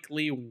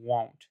likely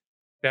won't.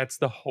 That's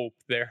the hope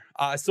there.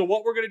 So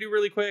what we're going to do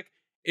really quick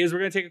is we're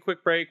going to take a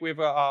quick break. We have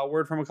a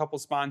word from a couple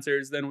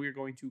sponsors. Then we're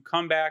going to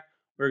come back.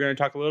 We're going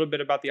to talk a little bit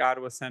about the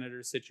Ottawa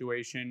Senators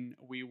situation.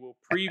 We will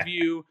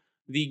preview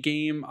the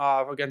game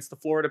against the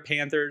Florida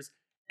Panthers.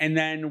 And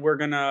then we're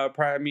going to,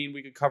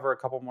 we could cover a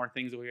couple more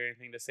things if we have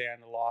anything to say on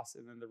the loss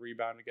and then the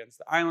rebound against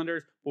the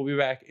Islanders. We'll be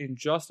back in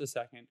just a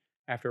second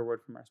after a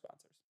word from our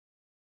sponsors.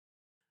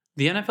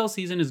 The NFL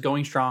season is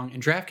going strong,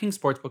 and DraftKings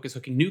Sportsbook is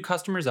hooking new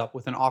customers up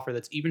with an offer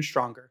that's even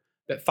stronger.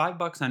 Bet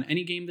 $5 on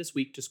any game this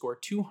week to score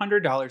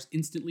 $200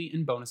 instantly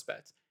in bonus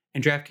bets.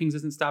 And DraftKings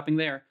isn't stopping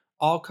there.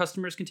 All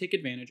customers can take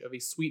advantage of a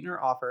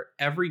sweetener offer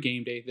every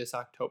game day this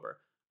October.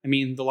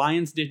 The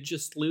Lions did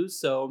just lose,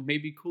 so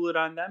maybe cool it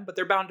on them, but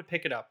they're bound to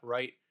pick it up,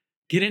 right?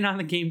 Get in on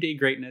the game day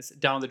greatness.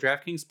 Download the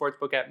DraftKings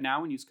Sportsbook app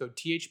now and use code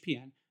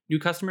THPN. New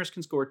customers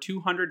can score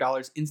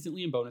 $200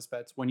 instantly in bonus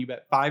bets when you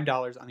bet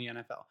 $5 on the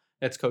NFL.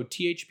 That's code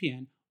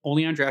THPN,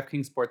 only on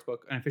DraftKings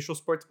Sportsbook, an official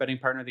sports betting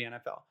partner of the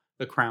NFL.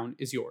 The crown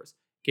is yours.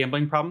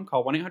 Gambling problem?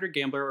 Call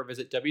 1-800-GAMBLER or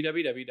visit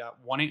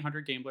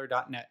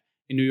www.1800gambler.net.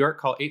 In New York,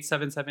 call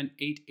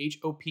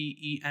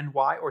 877-8-HOPENY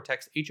or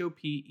text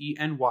HOPENY.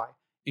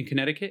 In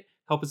Connecticut,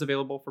 help is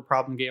available for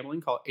problem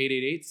gambling. Call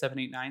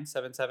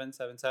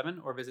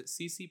 888-789-7777 or visit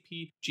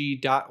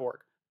ccpg.org.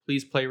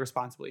 Please play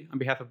responsibly. On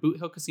behalf of Boot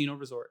Hill Casino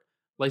Resort,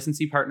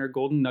 licensee partner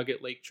Golden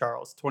Nugget Lake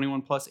Charles.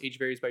 21 plus, age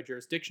varies by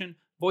jurisdiction.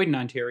 Void in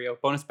Ontario.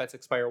 Bonus bets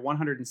expire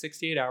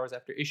 168 hours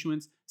after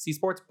issuance. See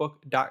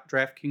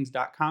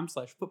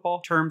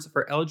sportsbook.draftkings.com/football. Terms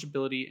for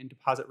eligibility and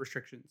deposit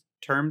restrictions.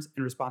 Terms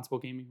and responsible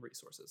gaming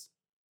resources.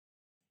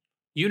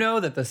 You know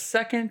that the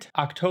second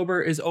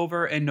October is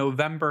over and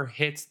November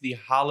hits, the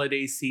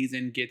holiday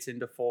season gets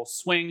into full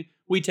swing.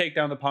 We take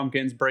down the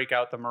pumpkins, break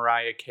out the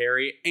Mariah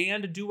Carey,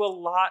 and do a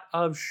lot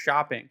of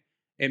shopping.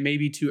 It may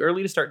be too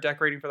early to start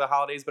decorating for the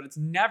holidays, but it's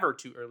never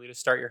too early to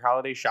start your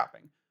holiday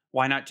shopping.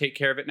 Why not take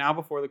care of it now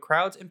before the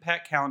crowds and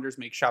packed calendars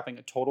make shopping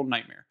a total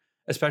nightmare,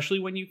 especially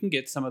when you can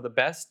get some of the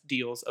best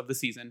deals of the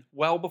season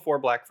well before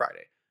Black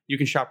Friday. You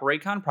can shop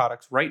Raycon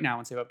products right now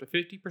and save up to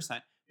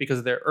 50%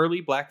 because their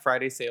early Black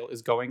Friday sale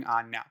is going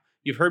on now.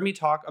 You've heard me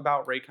talk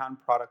about Raycon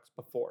products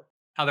before,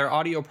 how their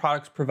audio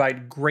products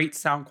provide great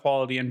sound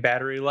quality and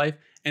battery life,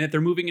 and that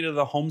they're moving into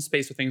the home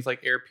space with things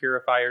like air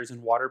purifiers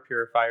and water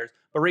purifiers.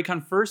 But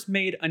Raycon first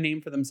made a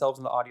name for themselves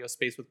in the audio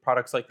space with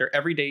products like their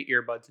everyday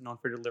earbuds, known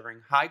for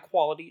delivering high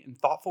quality and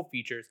thoughtful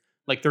features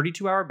like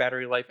 32-hour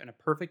battery life and a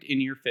perfect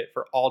in-ear fit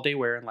for all-day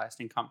wear and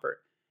lasting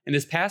comfort. In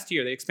this past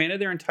year, they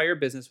expanded their entire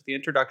business with the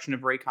introduction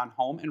of Raycon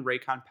Home and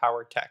Raycon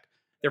Power Tech.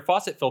 Their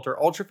faucet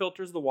filter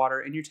ultra-filters the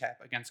water in your tap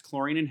against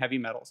chlorine and heavy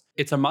metals.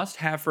 It's a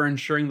must-have for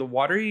ensuring the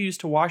water you use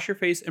to wash your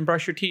face and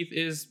brush your teeth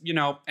is,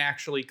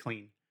 actually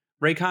clean.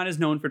 Raycon is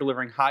known for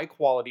delivering high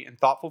quality and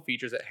thoughtful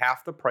features at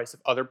half the price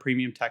of other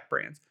premium tech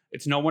brands.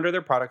 It's no wonder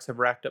their products have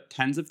racked up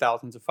tens of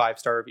thousands of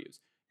 5-star reviews.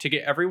 To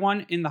get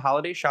everyone in the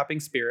holiday shopping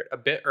spirit a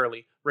bit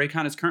early,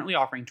 Raycon is currently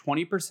offering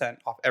 20%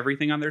 off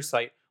everything on their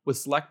site, with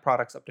select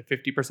products up to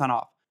 50%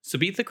 off. So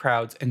beat the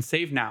crowds and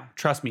save now.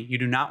 Trust me, you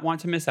do not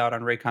want to miss out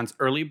on Raycon's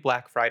early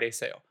Black Friday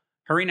sale.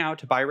 Hurry now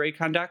to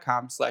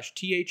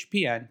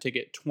buyraycon.com/THPN to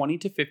get 20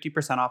 to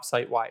 50% off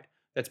site-wide.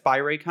 That's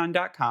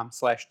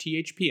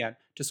buyraycon.com/THPN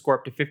to score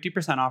up to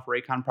 50% off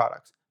Raycon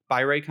products.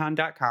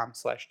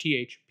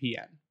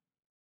 buyraycon.com/THPN.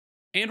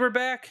 And we're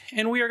back,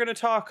 and we are going to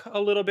talk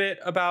a little bit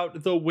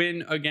about the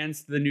win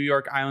against the New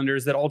York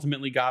Islanders that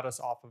ultimately got us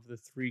off of the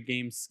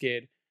 3-game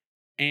skid.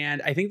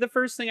 And I think the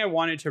first thing I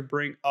wanted to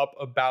bring up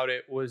about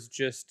it was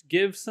just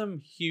give some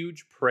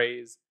huge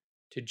praise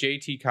to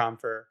JT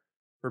Compher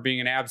for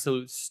being an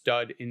absolute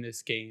stud in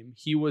this game.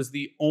 He was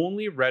the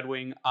only Red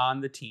Wing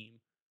on the team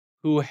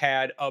who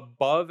had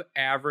above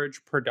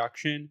average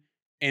production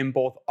in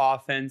both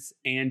offense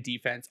and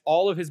defense.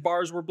 All of his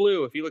bars were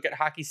blue. If you look at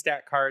hockey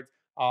stat cards,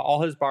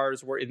 all his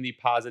bars were in the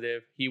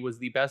positive. He was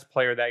the best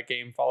player that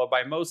game, followed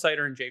by Mo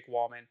Seider and Jake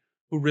Wallman,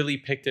 who really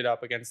picked it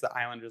up against the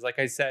Islanders. Like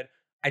I said,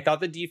 I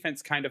thought the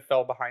defense kind of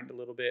fell behind a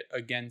little bit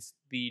against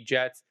the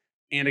Jets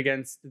and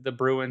against the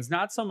Bruins.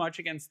 Not so much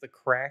against the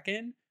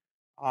Kraken,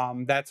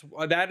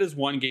 That is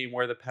one game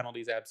where the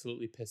penalties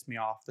absolutely pissed me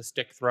off. The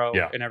stick throw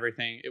Yeah. and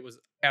everything. It was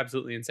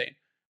absolutely insane.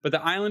 But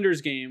the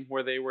Islanders game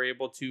where they were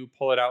able to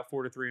pull it out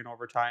 4-3 in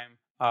overtime.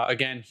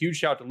 Again, huge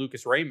shout to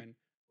Lucas Raymond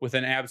with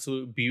an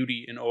absolute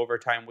beauty in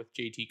overtime with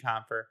JT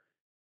Compher.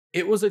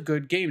 It was a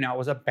good game. Now, it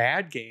was a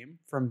bad game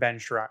from Ben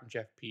Sherratt and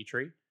Jeff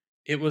Petrie.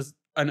 It was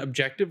an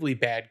objectively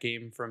bad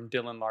game from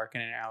Dylan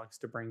Larkin and Alex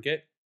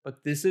DeBrincat.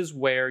 But this is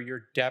where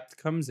your depth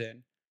comes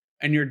in,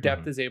 and your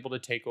depth Mhm. is able to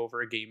take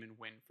over a game and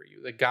win for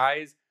you. The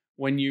guys,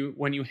 when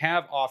you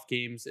have off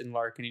games in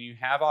Larkin and you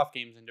have off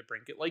games in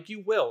DeBrincat, like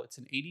you will, it's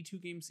an 82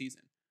 game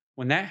season.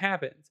 When that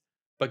happens,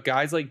 but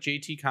guys like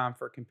JT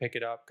Compher can pick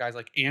it up. Guys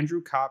like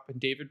Andrew Kopp and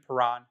David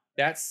Perron,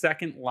 that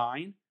second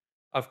line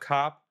of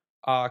Kopp,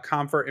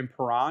 Compher, and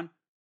Perron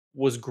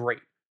was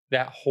great.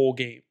 That whole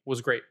game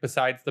was great.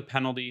 Besides the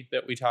penalty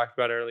that we talked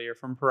about earlier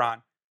from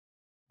Perron,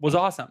 was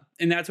awesome,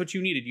 and that's what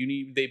you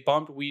needed. They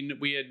bumped.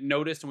 We had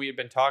noticed and we had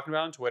been talking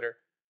about on Twitter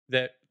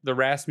that the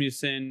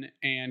Rasmussen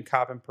and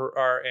Kopp and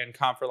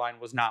Compher line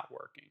was not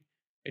working.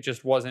 It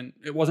just wasn't.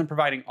 It wasn't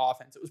providing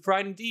offense. It was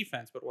providing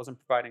defense, but it wasn't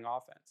providing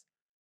offense.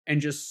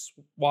 And just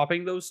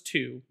swapping those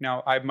two.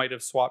 Now I might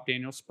have swapped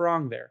Daniel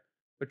Sprong there,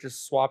 but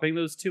just swapping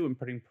those two and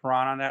putting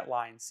Perron on that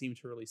line seemed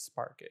to really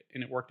spark it,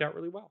 and it worked out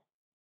really well.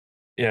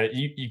 Yeah,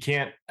 you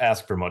can't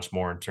ask for much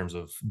more in terms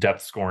of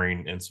depth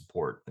scoring and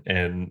support.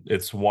 And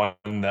it's one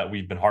that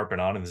we've been harping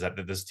on, is that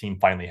this team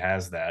finally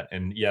has that.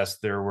 And yes,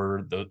 there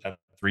were that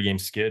 3-game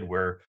skid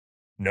where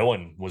no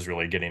one was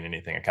really getting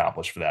anything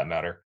accomplished for that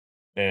matter.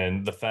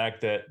 And the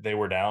fact that they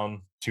were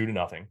down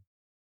 2-0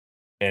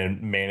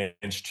 and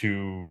managed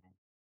to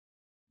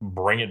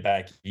bring it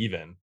back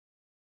even,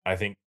 I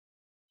think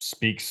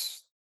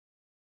speaks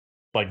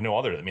like no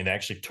other. I mean, they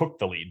actually took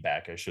the lead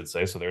back, I should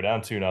say. So they're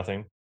down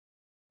 2-0.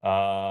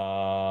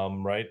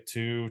 Right,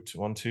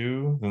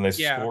 1-2. Then they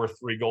Yeah, score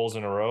 3 goals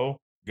in a row,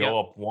 yep. go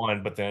up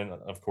 1, but then,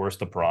 of course,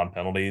 the Perron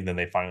penalty, then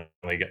they finally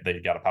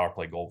got a power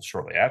play goal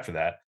shortly after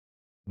that.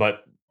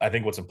 But I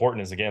think what's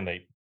important is, again,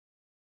 they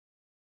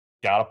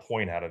got a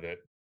point out of it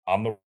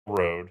on the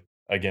road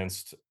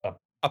against a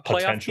A playoff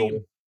potential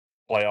team.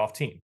 playoff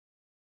team.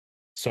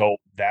 So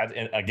that,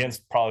 and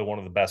against probably one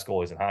of the best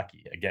goalies in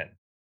hockey again.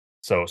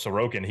 So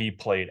Sorokin, he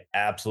played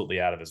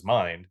absolutely out of his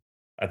mind.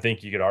 I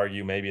think you could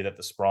argue maybe that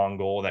the Sprong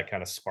goal that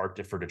kind of sparked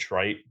it for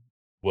Detroit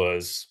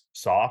was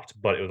soft,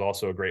 but it was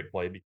also a great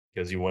play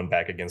because you went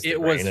back against the It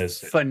grain was as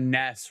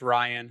finesse,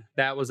 Ryan.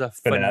 That was a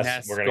finesse. We're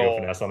finesse gonna go goal.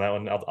 finesse on that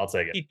one. I'll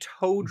take it. He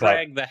toe But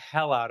dragged the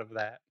hell out of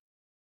that.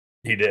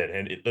 he did,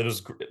 and it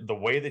was the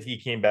way that he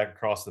came back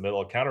across the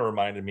middle. It kind of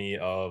reminded me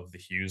of the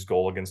Hughes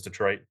goal against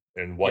Detroit,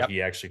 and what Yep.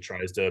 he actually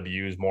tries to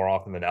abuse more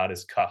often than not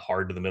is cut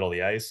hard to the middle of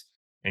the ice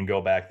and go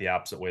back the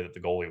opposite way that the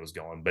goalie was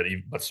going.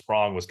 But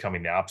Sprong was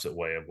coming the opposite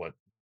way of what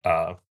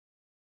uh,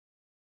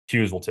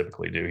 Hughes will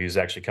typically do. He's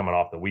actually coming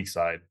off the weak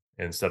side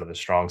instead of the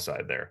strong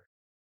side there.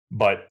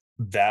 But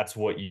that's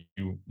what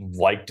you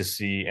like to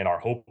see and are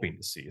hoping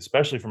to see,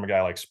 especially from a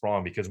guy like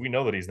Sprong, because we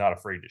know that he's not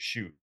afraid to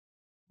shoot.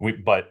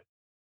 But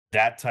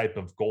that type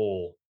of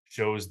goal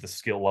shows the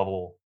skill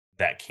level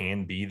that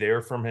can be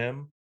there from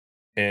him.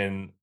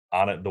 And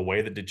on it, the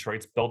way that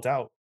Detroit's built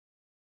out,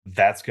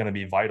 that's going to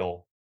be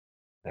vital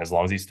as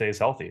long as he stays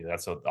healthy.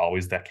 That's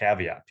always that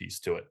caveat piece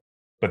to it.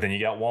 But then you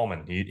got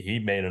Wallman. He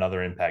made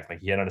another impact.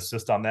 Like, he had an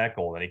assist on that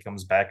goal. Then he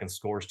comes back and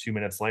scores 2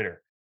 minutes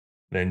later.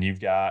 Then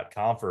you've got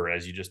Confer,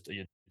 as you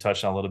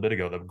touched on a little bit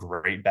ago, the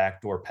great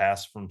backdoor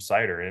pass from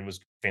Sider. And it was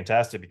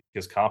fantastic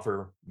because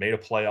Confer made a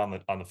play on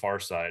the far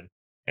side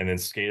and then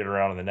skated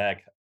around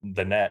in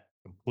the net,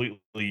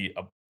 completely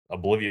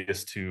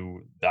oblivious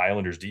to the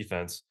Islanders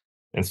defense.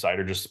 And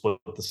Sider just split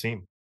the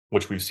seam,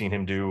 which we've seen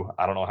him do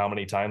I don't know how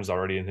many times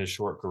already in his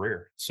short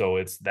career. So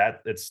it's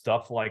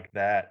stuff like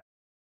that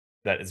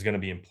that is going to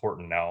be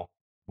important now.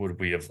 Would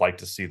we have liked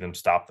to see them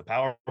stop the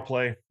power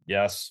play?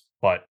 Yes.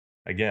 But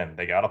again,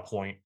 they got a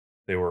point.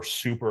 They were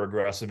super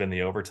aggressive in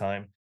the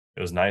overtime.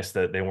 It was nice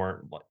that they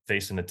weren't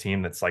facing a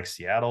team that's like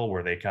Seattle,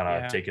 where they kind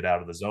of Yeah. take it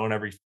out of the zone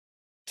every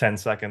 10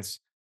 seconds.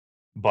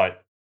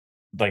 But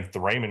like the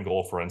Raymond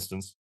goal, for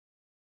instance,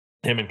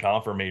 him and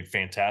Confer made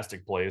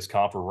fantastic plays.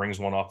 Confer rings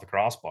one off the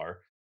crossbar,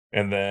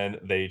 and then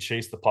they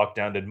chase the puck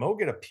down. Did Mo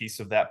get a piece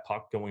of that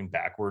puck going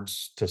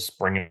backwards to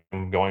spring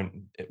him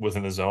going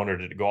within the zone, or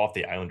did it go off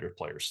the Islander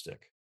player's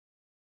stick?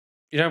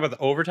 You talking about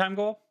the overtime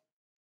goal?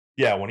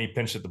 Yeah, when he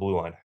pinched at the blue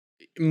line.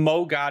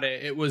 Mo got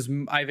it.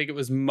 I think it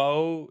was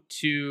Mo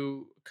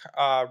to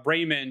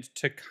Raymond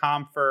to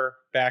Comfer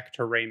back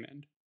to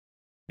Raymond.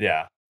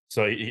 Yeah.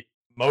 So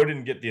Mo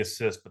didn't get the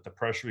assist, but the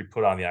pressure he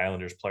put on the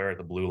Islanders player at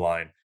the blue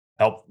line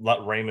helped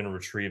let Raymond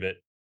retrieve it.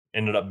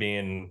 Ended up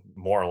being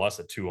more or less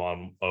a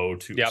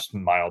 2-on-0, Yep.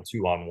 mile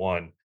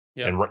 2-on-1.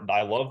 Yep. And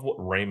I love what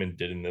Raymond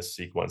did in this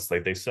sequence.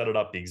 Like, they set it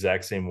up the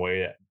exact same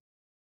way at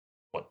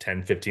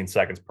 10, 15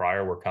 seconds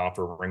prior, where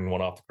Confer ringed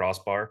one off the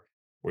crossbar,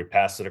 where he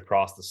passed it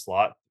across the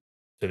slot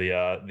to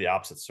the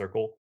opposite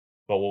circle.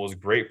 But what was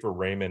great for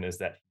Raymond is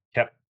that he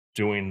kept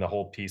doing the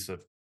whole piece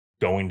of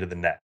going to the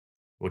net.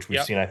 which we've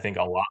Yep. seen, I think,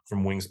 a lot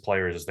from Wings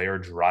players, is they are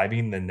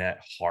driving the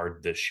net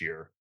hard this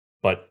year,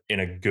 but in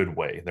a good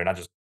way. They're not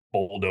just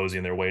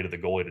bulldozing their way to the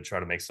goalie to try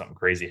to make something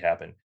crazy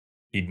happen.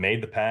 He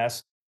made the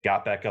pass,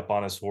 got back up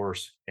on his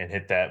horse, and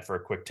hit that for a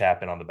quick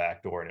tap in on the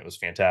back door, and it was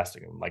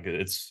fantastic. And like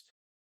it's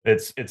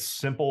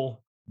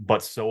simple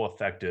but so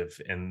effective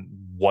in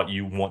what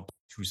you want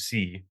to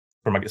see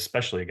from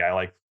especially a guy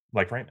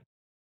like Raymond.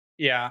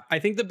 Yeah, I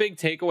think the big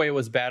takeaway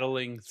was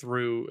battling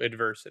through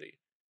adversity.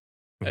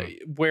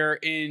 Mhm. Where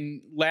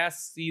in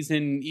last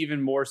season,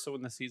 even more so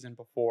in the season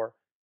before,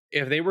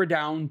 if they were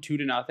down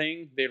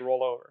 2-0, they'd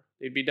roll over.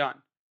 They'd be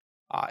done.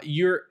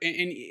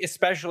 And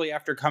especially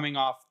after coming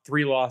off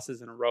 3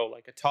 losses in a row,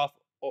 like a tough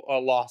a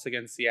loss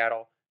against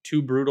Seattle,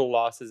 2 brutal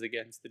losses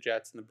against the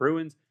Jets and the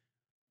Bruins.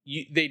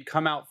 They'd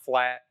come out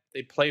flat.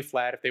 They'd play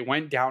flat. If they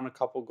went down a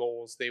couple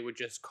goals, they would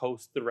just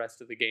coast the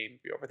rest of the game.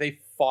 Be over. They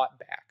fought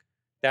back.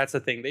 That's the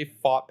thing. They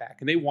fought back,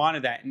 and they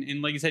wanted that.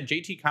 And like you said,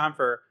 JT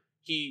Confer,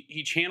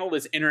 he channeled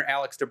his inner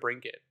Alex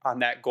DeBrincat on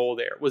that goal.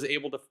 There was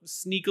able to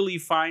sneakily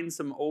find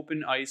some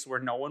open ice where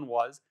no one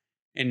was,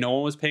 and no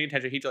one was paying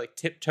attention. He like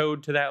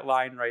tiptoed to that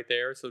line right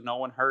there, so no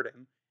one heard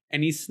him,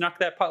 and he snuck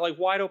that puck like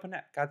wide open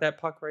net, got that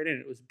puck right in.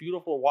 It was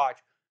beautiful to watch.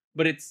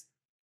 But it's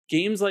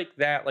games like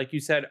that, like you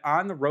said,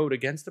 on the road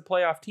against a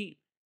playoff team,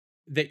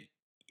 that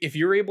if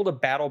you're able to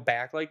battle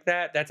back like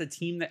that, that's a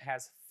team that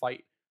has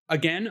fight.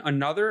 Again,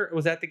 another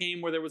was at the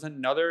game where there was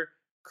another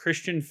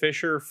Christian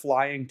Fischer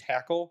flying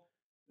tackle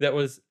that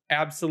was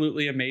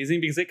absolutely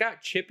amazing because it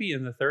got chippy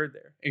in the third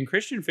there. And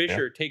Christian Yeah.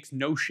 Fischer takes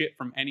no shit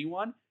from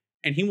anyone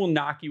and he will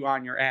knock you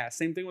on your ass.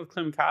 Same thing with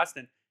Klim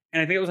Kostin.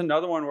 And I think it was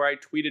another one where I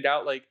tweeted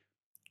out like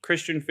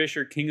Christian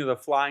Fischer, king of the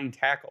flying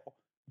tackle,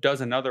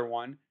 does another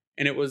one.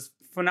 And it was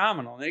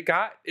phenomenal. And it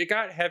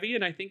got heavy,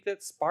 and I think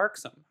that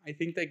sparks them. I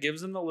think that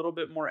gives them a little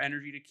bit more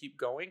energy to keep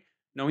going,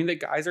 knowing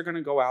that guys are going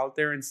to go out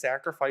there and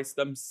sacrifice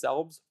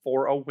themselves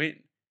for a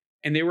win.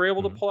 And they were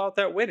able to Mhm. pull out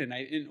that win.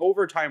 And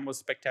overtime was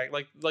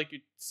spectacular. Like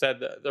you said,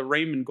 the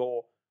Raymond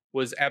goal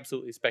was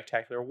absolutely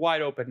spectacular.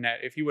 Wide open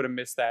net. If you would have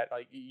missed that,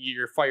 like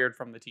you're fired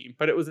from the team.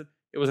 But it was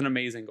an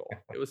amazing goal.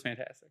 It was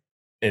fantastic.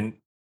 And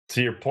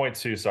to your point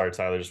too, sorry,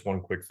 Tyler, just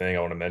one quick thing I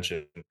want to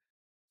mention.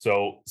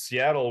 So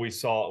Seattle, we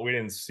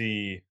didn't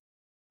see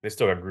they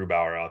still got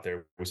Grubauer out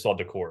there. We saw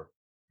Decor,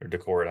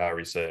 however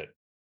you say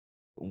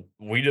it.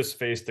 We just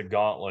faced the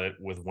gauntlet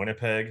with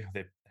Winnipeg.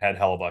 They had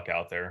Hellebuck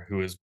out there, who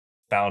has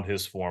found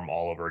his form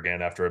all over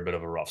again after a bit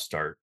of a rough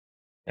start.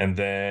 And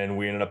then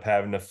we ended up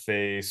having to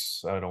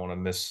face, I don't want to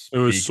It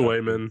was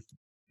misspeak. Swayman.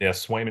 Yeah,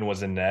 Swayman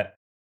was in net,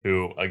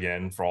 who,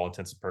 again, for all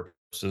intents and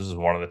purposes, is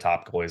one of the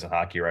top goalies in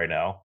hockey right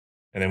now.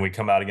 And then we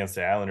come out against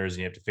the Islanders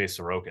and you have to face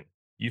Sorokin.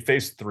 You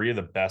face 3 of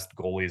the best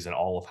goalies in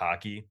all of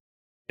hockey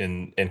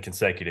in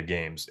consecutive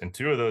games. And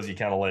 2 of those you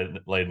kind of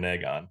laid an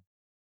egg on.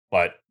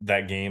 But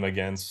that game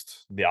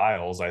against the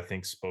Isles, I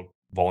think, spoke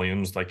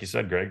volumes, like you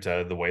said, Greg,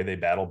 to the way they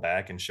battled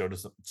back and showed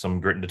us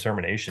some grit and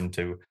determination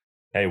to,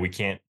 hey, we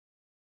can't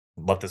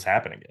let this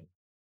happen again.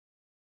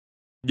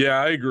 Yeah,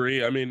 I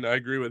agree. I mean, I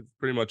agree with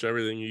pretty much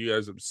everything you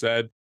guys have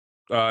said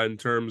in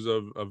terms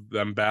of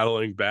them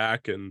battling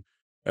back and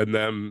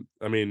them.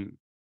 I mean,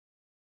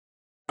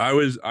 I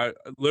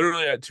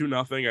literally at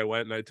 2-0. I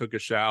went and I took a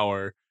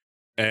shower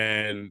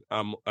and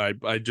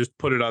I just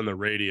put it on the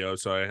radio.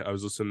 So I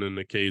was listening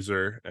to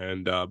Kaiser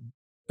and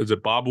is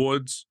it Bob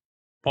Woods?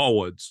 Paul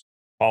Woods.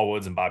 Paul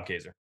Woods and Bob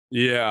Kaiser.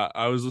 Yeah,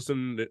 I was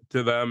listening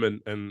to them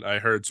and I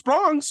heard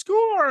Sprong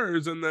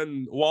scores and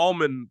then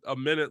Wallman a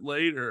minute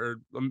later,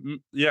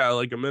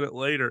 like a minute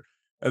later,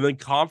 and then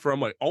Confer,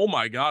 I'm like, oh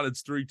my god,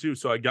 it's 3-2.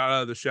 So I got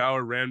out of the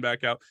shower, ran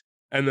back out,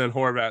 and then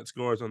Horvat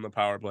scores on the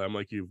power play. I'm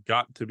like, you've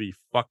got to be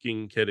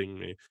fucking kidding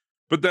me.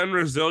 But then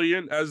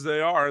resilient as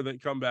they are, they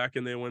come back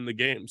and they win the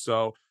game.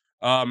 So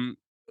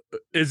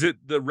is it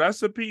the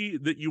recipe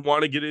that you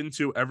want to get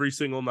into every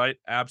single night?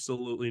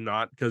 Absolutely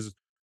not, because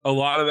a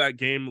lot of that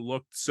game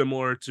looked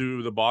similar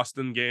to the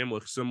Boston game,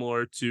 looked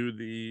similar to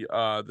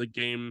the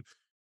game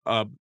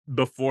uh,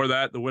 before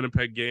that, the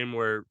Winnipeg game,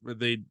 where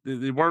they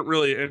weren't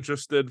really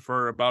interested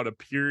for about a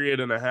period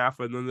and a half,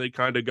 and then they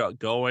kind of got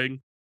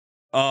going.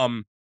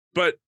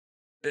 But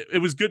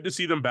it was good to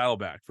see them battle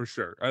back for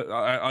sure.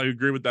 I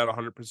agree with that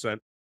 100%.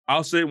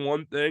 I'll say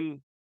one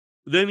thing: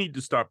 they need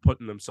to start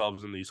putting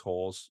themselves in these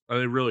holes.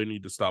 They really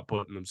need to stop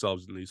putting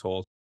themselves in these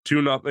holes.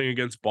 2-0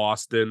 against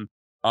Boston.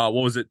 What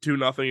was it?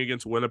 2-0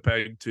 against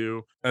Winnipeg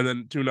too, and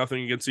then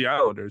 2-0 against the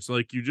Islanders.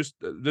 Like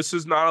this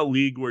is not a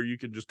league where you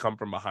can just come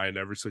from behind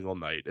every single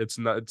night. It's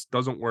not. It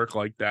doesn't work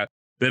like that.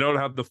 They don't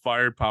have the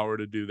firepower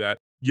to do that.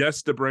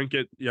 Yes,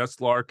 DeBrincat, yes,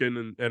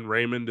 Larkin and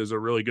Raymond is a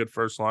really good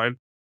first line,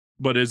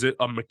 but is it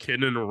a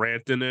McKinnon,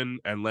 Rantanen,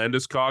 and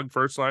Landeskog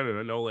first line? And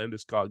I know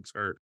Landeskog's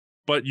hurt,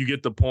 but you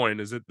get the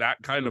point. Is it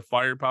that kind of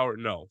firepower?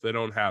 No, they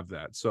don't have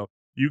that. So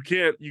you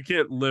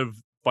can't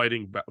live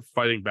fighting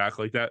back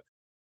like that.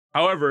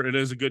 However, it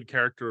is a good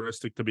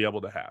characteristic to be able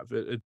to have.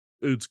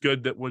 It's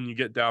good that when you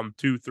get down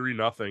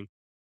 2-3-0,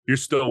 you're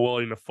still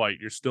willing to fight.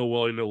 You're still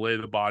willing to lay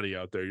the body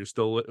out there. You're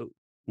still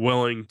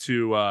willing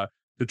to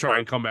to try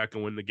and come back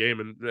and win the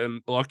game.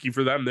 And lucky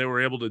for them, they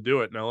were able to do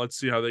it. Now let's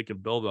see how they can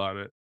build on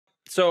it.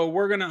 So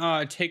we're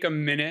gonna take a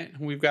minute.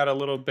 We've got a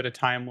little bit of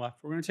time left.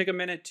 We're gonna take a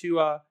minute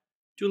to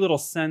do a little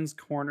Sens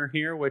corner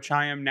here, which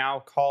I am now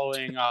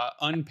calling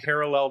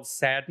unparalleled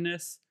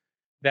sadness.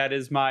 That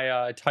is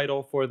my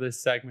title for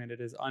this segment.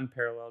 It is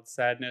unparalleled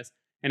sadness,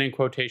 and in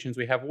quotations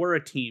we have "we're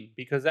a team"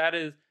 because that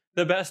is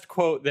the best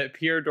quote that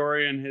Pierre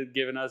Dorion has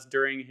given us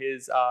during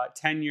his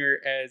tenure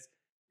as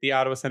the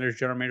Ottawa Senators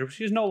general manager, which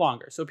he's no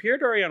longer. So Pierre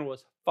Dorion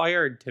was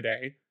fired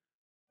today.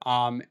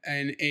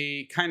 And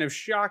a kind of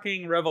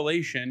shocking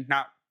revelation,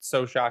 not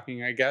so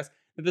shocking, I guess,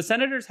 that the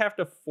Senators have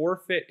to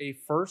forfeit a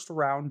first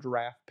round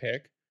draft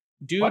pick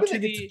due Why do to they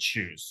get the to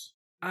choose?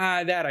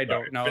 that I Sorry,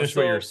 don't know. finish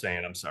what you were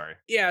saying. I'm sorry.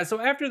 Yeah, so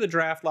after the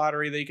draft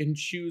lottery, they can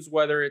choose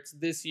whether it's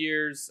this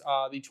year's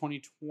the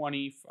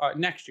 2020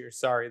 next year.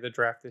 Sorry, the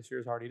draft this year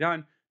is already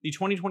done. The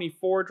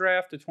 2024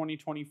 draft, the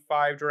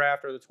 2025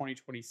 draft, or the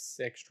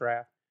 2026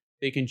 draft.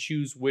 They can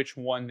choose which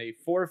one they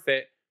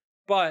forfeit,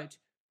 but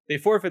they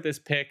forfeit this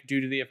pick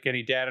due to the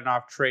Evgeny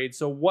Dadonov trade.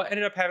 So what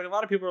ended up happening? A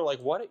lot of people are like,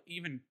 "What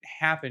even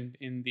happened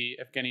in the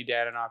Evgeny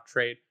Dadonov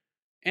trade?"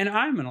 And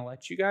I'm going to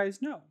let you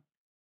guys know.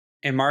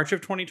 In March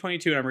of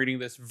 2022, and I'm reading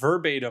this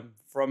verbatim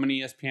from an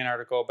ESPN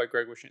article by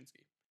Greg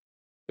Wyshynski,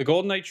 the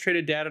Golden Knights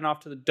traded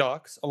Dadonov to the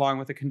Ducks along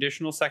with a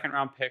conditional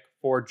second-round pick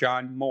for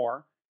John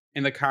Moore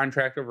in the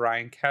contract of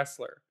Ryan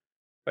Kessler.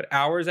 But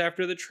hours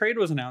after the trade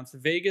was announced,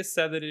 Vegas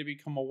said that it had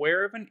become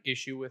aware of an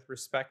issue with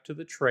respect to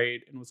the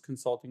trade and was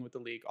consulting with the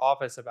league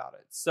office about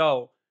it.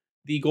 So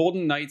the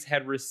Golden Knights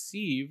had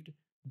received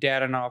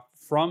Dadonov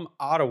from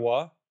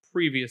Ottawa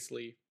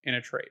previously in a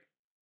trade.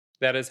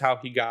 That is how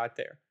he got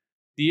there.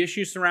 The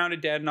issue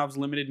surrounded Dadonov's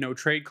limited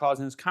no-trade clause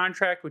in his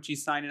contract, which he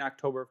signed in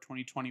October of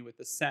 2020 with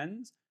the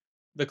Sens.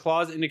 The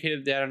clause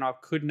indicated that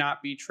Dadonov could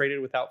not be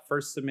traded without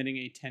first submitting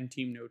a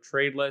 10-team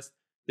no-trade list.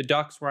 The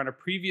Ducks were on a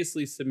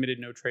previously submitted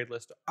no-trade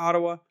list to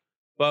Ottawa,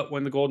 but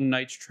when the Golden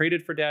Knights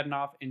traded for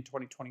Dadonov in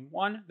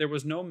 2021, there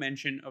was no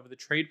mention of the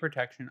trade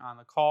protection on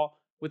the call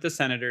with the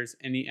Senators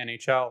and the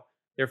NHL.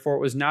 Therefore,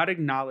 it was not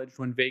acknowledged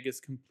when Vegas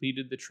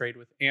completed the trade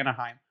with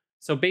Anaheim.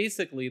 So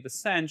basically, the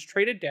Sens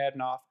traded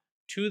Dadonov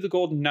to the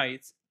Golden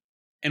Knights,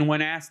 and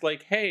when asked,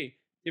 like, hey,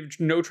 you have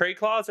no trade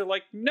clause? They're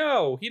like,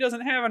 no, he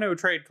doesn't have a no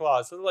trade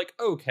clause. So they're like,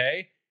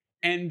 okay.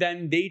 And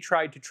then they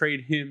tried to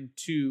trade him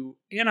to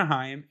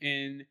Anaheim,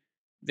 and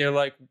they're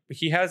like,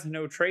 he has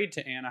no trade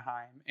to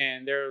Anaheim,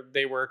 and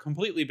they were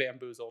completely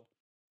bamboozled.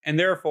 And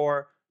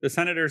therefore, the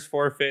Senators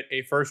forfeit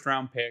a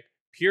first-round pick.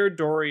 Pierre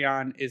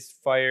Dorion is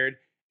fired.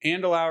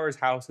 Andlauer's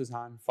house is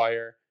on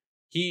fire.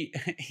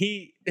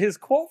 His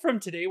quote from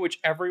today, which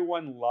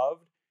everyone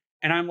loved,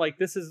 and I'm like,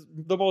 this is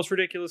the most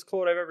ridiculous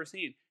quote I've ever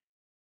seen.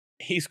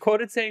 He's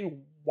quoted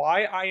saying,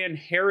 "Why I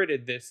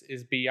inherited this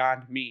is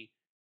beyond me."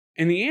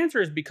 And the answer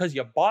is because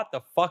you bought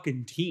the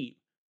fucking team.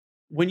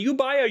 When you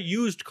buy a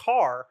used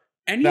car,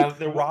 any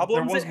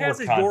problems it has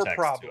is your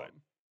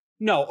problem.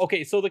 No,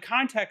 okay, so the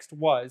context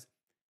was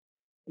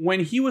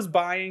when he was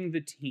buying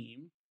the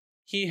team,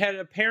 he had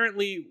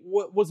apparently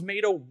was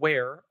made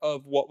aware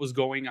of what was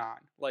going on.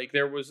 Like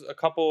there was a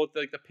couple,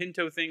 like the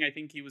Pinto thing, I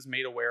think he was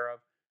made aware of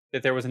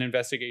that there was an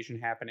investigation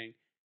happening.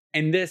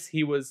 And this,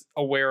 he was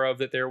aware of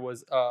that there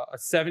was a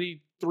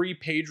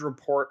 73-page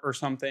report or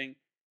something,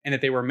 and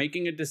that they were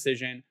making a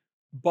decision.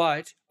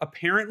 But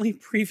apparently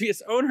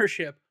previous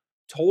ownership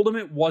told him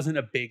it wasn't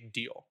a big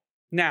deal.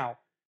 Now,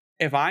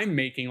 if I'm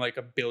making like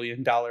 $1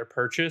 billion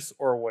purchase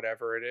or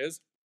whatever it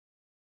is,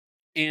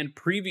 and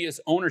previous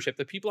ownership,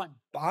 the people I'm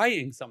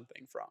buying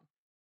something from,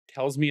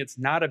 tells me it's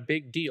not a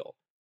big deal,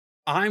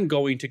 I'm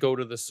going to go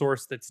to the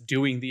source that's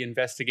doing the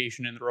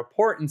investigation and the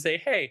report and say,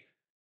 hey,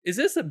 is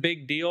this a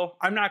big deal?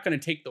 I'm not going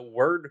to take the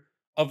word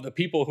of the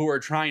people who are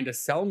trying to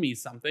sell me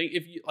something.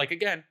 If you, like,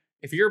 again,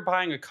 if you're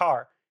buying a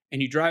car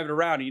and you drive it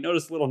around and you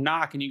notice a little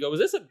knock and you go, is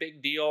this a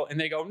big deal? And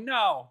they go,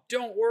 no,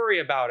 don't worry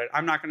about it.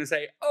 I'm not going to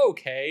say,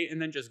 okay, and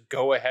then just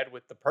go ahead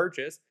with the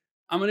purchase.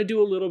 I'm going to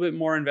do a little bit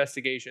more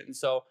investigation.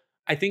 So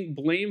I think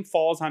blame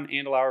falls on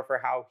Andlauer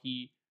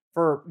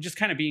for just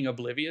kind of being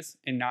oblivious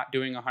and not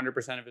doing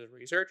 100% of his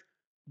research.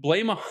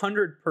 Blame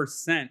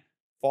 100%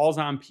 falls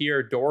on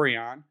Pierre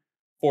Dorion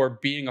for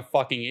being a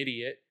fucking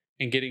idiot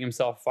and getting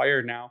himself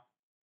fired now.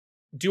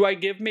 Do I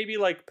give maybe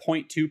like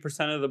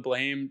 0.2% of the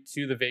blame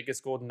to the Vegas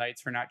Golden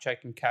Knights for not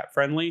checking Cap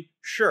Friendly?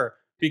 Sure,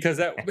 because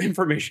that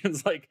information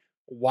is like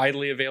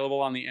widely available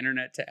on the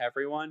internet to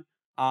everyone.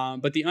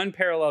 But the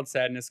unparalleled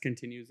sadness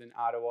continues in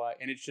Ottawa,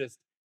 and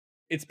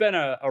it's been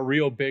a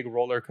real big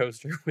roller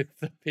coaster with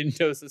the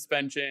Pinto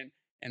suspension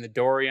and the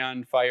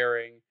Dorion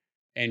firing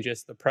and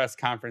just the press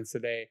conference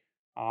today.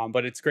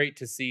 But it's great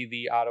to see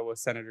the Ottawa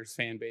Senators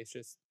fan base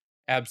just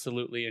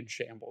absolutely in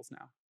shambles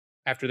now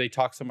after they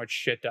talk so much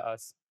shit to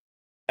us.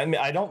 I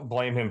mean, I don't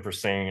blame him for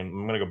saying, and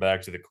I'm going to go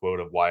back to the quote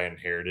of why I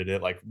inherited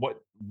it. Like,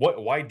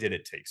 why did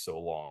it take so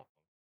long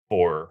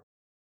for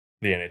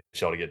the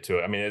NHL to get to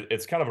it? I mean,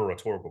 it's kind of a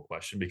rhetorical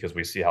question because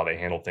we see how they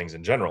handle things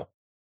in general,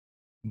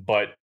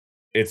 but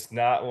it's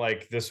not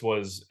like this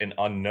was an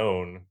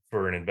unknown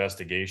for an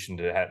investigation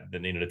that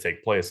needed to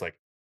take place. Like,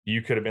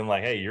 you could have been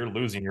like, hey, you're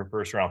losing your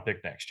first round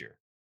pick next year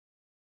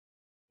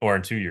or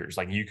in 2 years.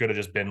 Like you could have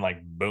just been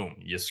like, boom,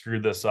 you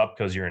screwed this up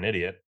because you're an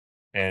idiot.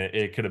 And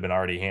it could have been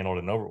already handled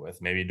and over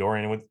with. Maybe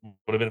Dorian would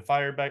have been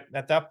fired back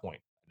at that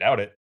point. I doubt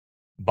it.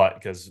 But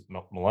because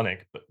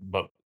Malenik,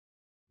 but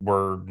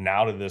we're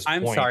now to this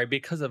I'm point. sorry,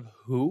 because of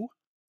who?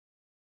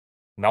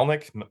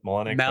 Malenik,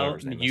 whatever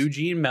his name is.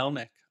 Eugene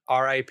Melnick,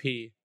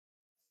 R.I.P.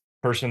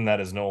 Person that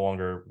is no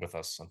longer with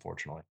us,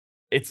 unfortunately.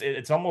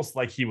 It's almost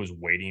like he was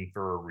waiting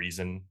for a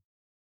reason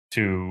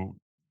to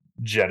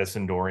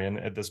jettison Dorian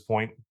at this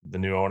point, the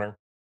new owner.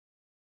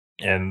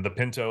 And the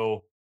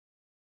Pinto,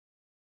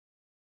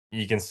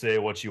 you can say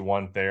what you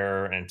want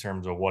there in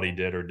terms of what he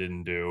did or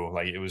didn't do.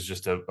 Like it was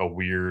just a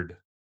weird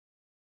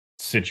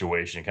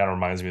situation. It kind of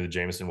reminds me of the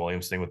Jameson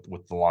Williams thing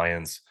with the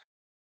Lions.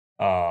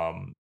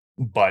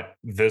 But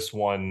this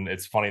one,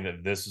 it's funny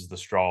that this is the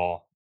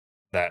straw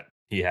that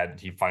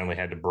he finally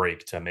had to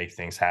break to make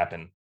things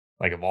happen.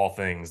 Like of all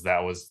things,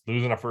 that was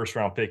losing a first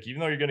round pick, even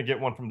though you're going to get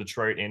one from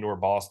Detroit and or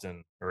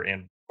Boston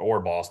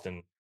or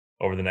Boston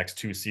over the next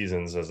 2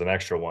 seasons as an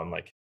extra one.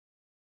 Like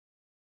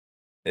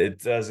it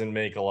doesn't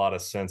make a lot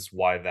of sense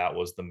why that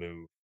was the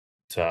move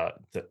to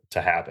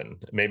happen.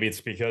 Maybe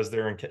it's because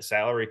they're in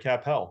salary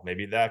cap hell.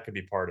 Maybe that could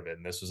be part of it.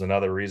 And this was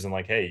another reason.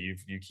 Like, hey,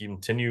 you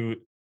continue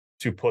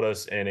to put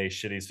us in a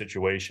shitty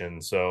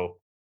situation, so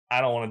I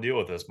don't want to deal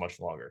with this much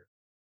longer.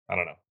 I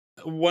don't know.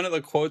 One of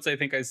the quotes I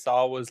think I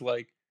saw was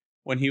like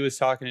when he was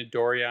talking to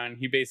Dorian,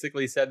 he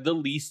basically said the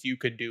least you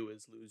could do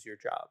is lose your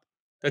job.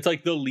 That's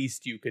like the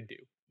least you could do.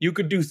 You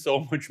could do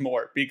so much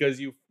more because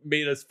you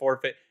made us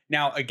forfeit.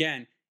 Now,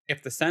 again,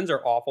 if the Sens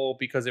are awful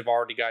because they've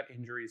already got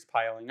injuries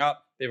piling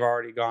up, they've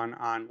already gone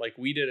on, like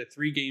we did a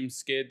 3-game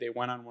skid. They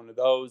went on one of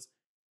those.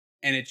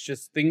 And it's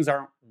just things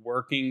aren't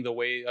working the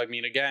way, I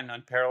mean, again,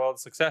 unparalleled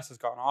success has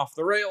gone off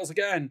the rails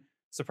again.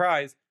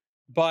 Surprise.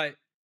 But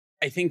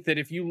I think that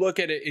if you look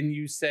at it and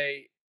you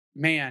say,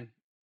 man,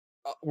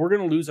 we're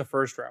going to lose a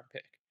first round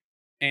pick.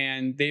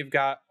 And they've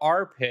got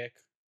our pick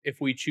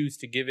if we choose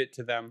to give it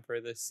to them for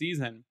this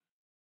season,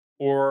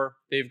 or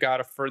they've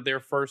got for their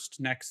first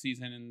next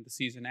season and the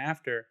season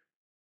after.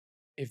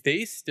 If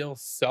they still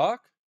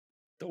suck,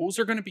 those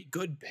are going to be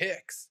good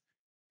picks.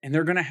 And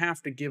they're going to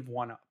have to give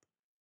one up.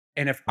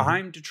 And if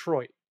I'm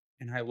Detroit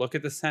and I look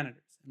at the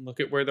Senators and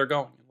look at where they're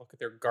going and look at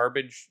their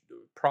garbage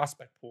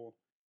prospect pool,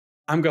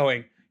 I'm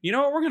going, you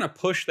know what? We're going to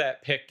push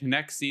that pick to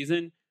next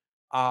season.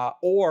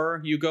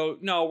 Or you go,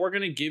 no, we're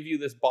going to give you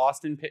this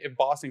Boston pick. If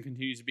Boston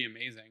continues to be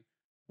amazing,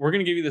 we're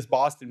going to give you this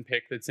Boston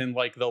pick that's in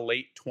like the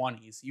late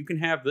 20s. You can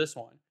have this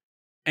one.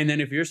 And then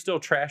if you're still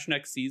trash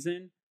next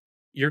season,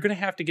 you're going to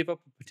have to give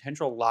up a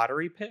potential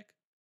lottery pick.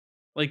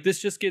 Like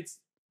this just gets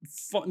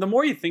the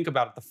more you think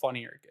about it, the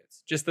funnier it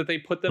gets. Just that they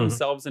put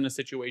themselves in a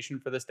situation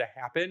for this to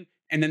happen,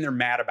 and then they're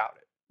mad about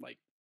it.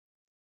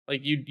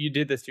 Like you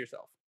did this to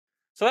yourself.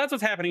 So that's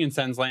what's happening in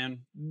Sensland.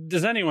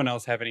 Does anyone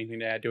else have anything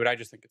to add to it? I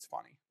just think it's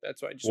funny.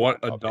 That's why I just what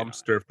a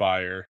dumpster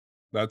fire.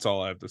 That's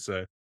all I have to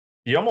say.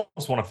 You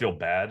almost want to feel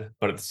bad,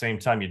 but at the same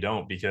time, you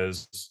don't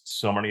because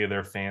so many of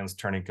their fans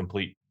turning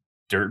complete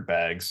dirt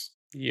bags.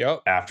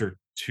 Yep. After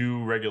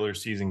 2 regular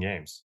season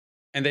games,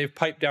 and they've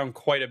piped down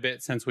quite a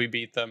bit since we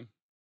beat them.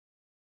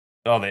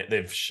 Oh,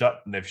 they've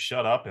shut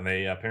up, and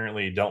they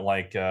apparently don't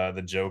like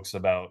the jokes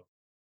about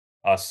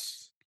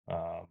us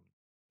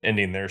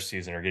ending their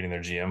season or getting their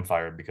GM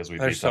fired because we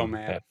They're beat so them.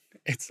 mad.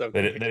 It's so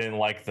they didn't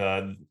like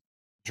the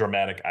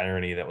dramatic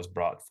irony that was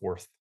brought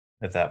forth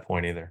at that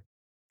point either.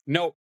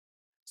 Nope.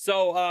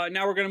 So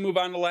now we're going to move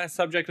on to the last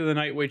subject of the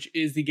night, which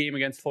is the game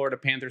against Florida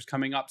Panthers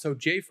coming up. So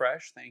Jay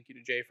Fresh, thank you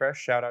to Jay Fresh.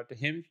 Shout out to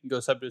him. You can go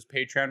sub to his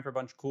Patreon for a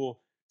bunch of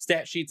cool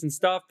stat sheets and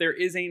stuff. There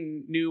is a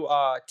new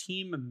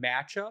team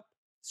matchup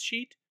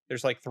sheet.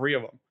 There's like 3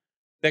 of them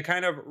that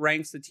kind of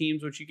ranks the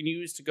teams, which you can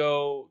use to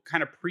go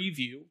kind of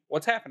preview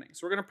what's happening.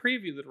 So we're going to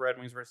preview the Red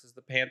Wings versus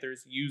the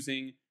Panthers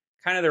using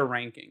kind of their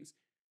rankings.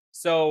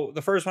 So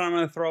the first one I'm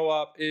going to throw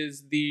up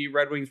is the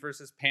Red Wings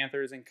versus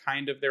Panthers and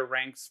kind of their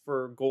ranks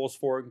for goals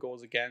for and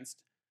goals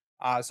against.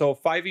 So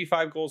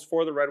 5v5 goals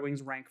for the Red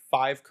Wings rank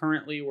 5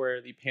 currently, where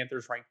the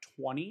Panthers rank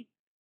 20.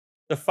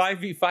 The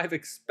 5v5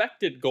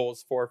 expected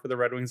goals for the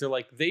Red Wings are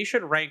like, they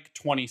should rank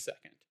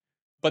 22nd,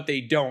 but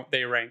they don't.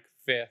 They rank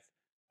 5th.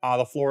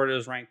 The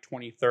Florida's ranked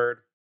 23rd.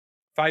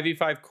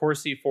 5v5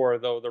 Corsi for,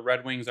 though, the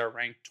Red Wings are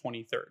ranked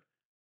 23rd,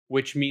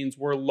 which means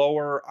we're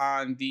lower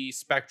on the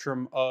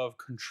spectrum of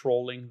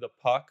controlling the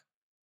puck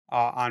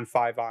on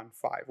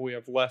 5-on-5. We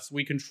have less,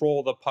 we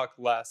control the puck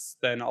less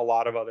than a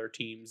lot of other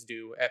teams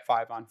do at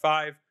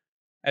 5-on-5,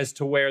 as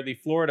to where the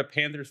Florida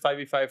Panthers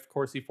 5v5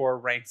 Corsi 4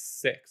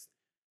 ranks 6th.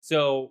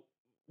 So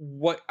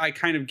what I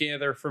kind of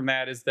gather from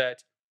that is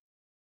that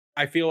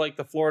I feel like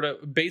the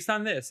Florida, based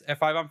on this, at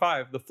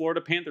 5-on-5, the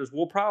Florida Panthers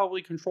will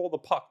probably control the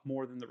puck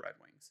more than the Red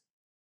Wings,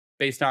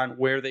 based on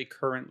where they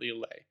currently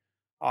lay.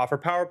 For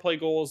power play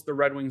goals, the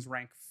Red Wings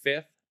rank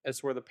 5th,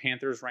 as where the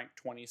Panthers rank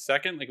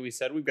 22nd. Like we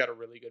said, we've got a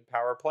really good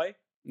power play.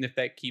 And if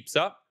that keeps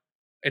up,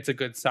 it's a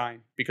good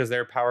sign because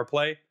their power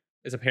play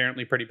is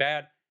apparently pretty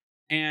bad.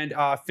 And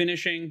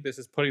finishing, this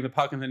is putting the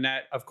puck in the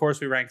net. Of course,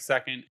 we rank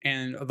second.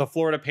 And the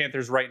Florida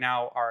Panthers right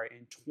now are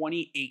in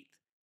 28th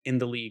in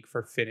the league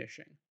for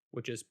finishing,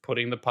 which is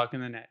putting the puck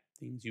in the net,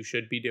 things you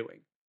should be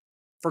doing.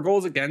 For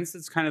goals against,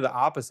 it's kind of the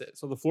opposite.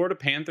 So the Florida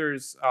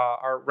Panthers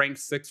are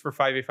ranked 6th for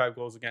 5v5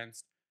 goals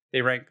against.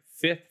 They rank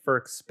 5th for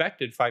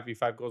expected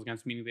 5v5 goals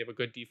against, meaning they have a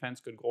good defense,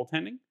 good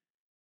goaltending.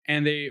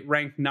 And they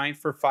rank 9th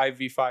for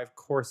 5v5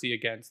 Corsi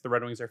against. The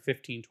Red Wings are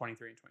 15,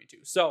 23, and 22.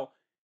 So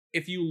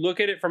if you look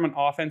at it from an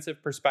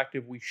offensive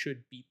perspective, we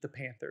should beat the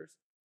Panthers.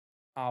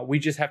 We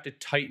just have to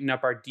tighten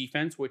up our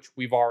defense, which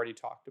we've already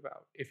talked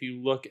about. If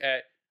you look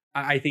at,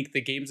 I think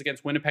the games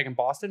against Winnipeg and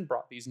Boston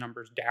brought these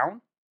numbers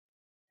down,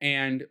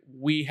 and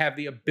we have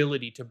the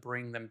ability to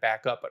bring them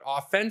back up. But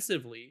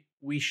offensively,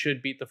 we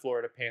should beat the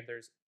Florida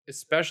Panthers,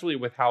 especially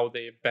with how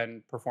they've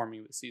been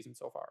performing this season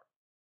so far.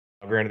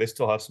 Granted, they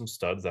still have some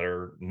studs that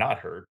are not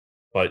hurt,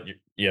 but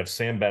you have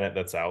Sam Bennett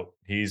that's out.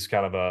 He's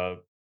kind of a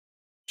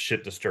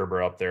shit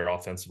disturber up there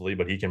offensively,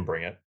 but he can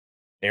bring it.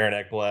 Aaron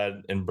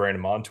Ekblad and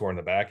Brandon Montour in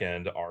the back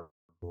end are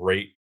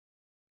great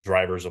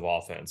drivers of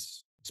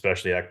offense,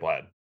 especially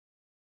Ekblad.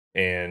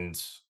 And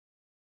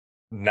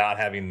not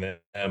having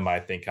them,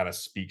 I think, kind of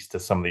speaks to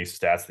some of these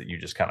stats that you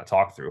just kind of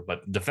talked through.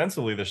 But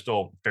defensively, they're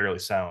still fairly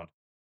sound.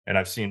 And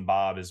I've seen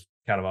Bob is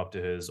kind of up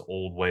to his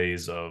old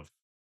ways of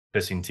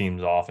pissing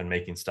teams off and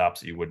making stops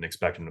that you wouldn't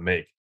expect him to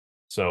make.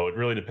 So it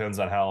really depends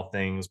on how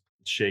things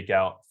shake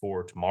out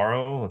for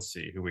tomorrow. Let's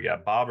see who we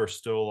got. Bob or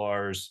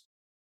Stolars.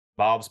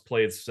 Bob's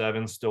played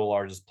 7,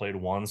 Stolars has played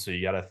 1. So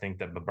you got to think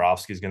that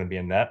Bobrovsky is going to be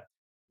in net,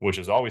 which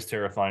is always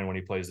terrifying when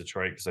he plays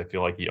Detroit because I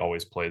feel like he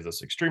always plays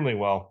us extremely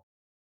well.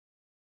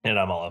 And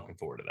I'm all looking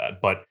forward to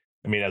that. But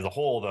I mean, as a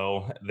whole,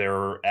 though,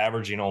 they're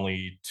averaging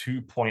only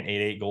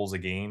 2.88 goals a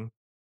game,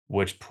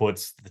 which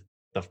puts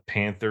the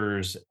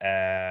Panthers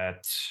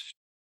at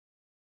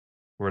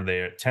where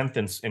they're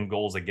 10th in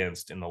goals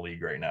against in the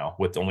league right now,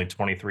 with only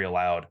 23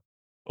 allowed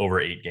over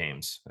 8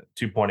 games.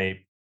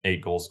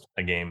 2.88 goals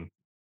a game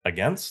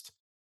against,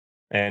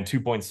 and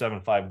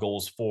 2.75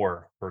 goals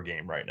for per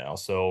game right now.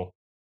 So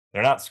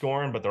they're not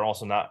scoring, but they're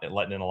also not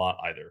letting in a lot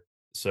either.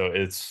 So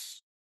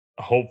it's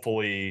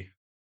hopefully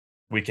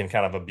we can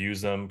kind of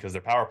abuse them because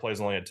their power play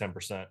is only at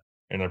 10%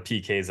 and their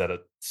PK is at a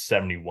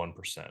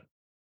 71%.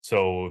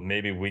 So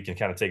maybe we can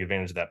kind of take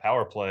advantage of that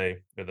power play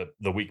or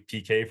the weak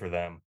PK for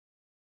them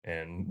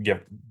and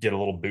get a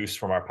little boost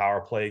from our power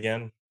play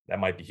again. That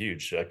might be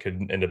huge. That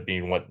could end up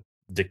being what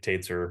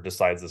dictates or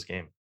decides this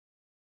game.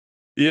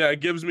 Yeah,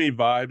 it gives me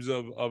vibes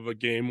of a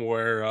game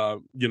where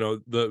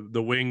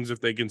the Wings, if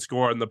they can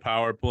score on the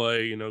power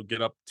play,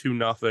 get up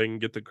 2-0,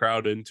 get the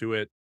crowd into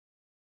it,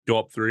 go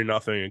up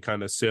 3-0 and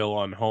kind of sail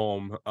on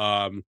home.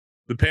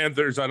 The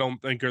Panthers, I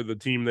don't think, are the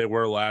team they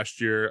were last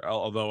year,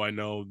 although I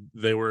know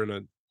they were in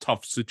a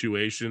tough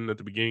situation at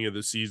the beginning of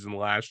the season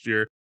last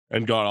year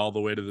and got all the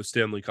way to the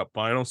Stanley Cup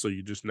final, so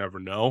you just never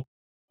know.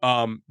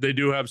 They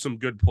do have some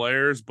good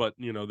players, but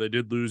they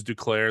did lose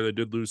Duclair, they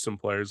did lose some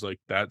players like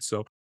that,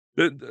 so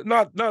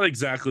not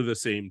exactly the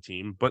same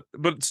team, but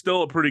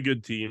still a pretty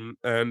good team,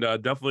 and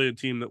definitely a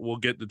team that will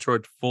get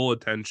Detroit full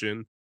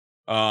attention.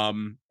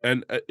 And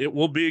it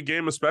will be a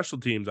game of special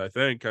teams, I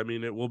think. I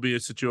mean, it will be a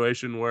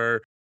situation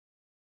where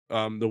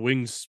the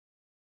Wings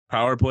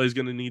power play is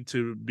going to need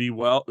to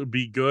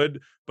be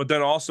good, but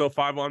then also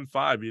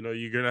 5-on-5,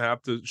 you're going to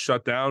have to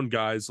shut down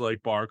guys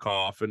like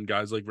Barkov and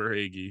guys like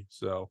Verhaeghe.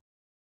 So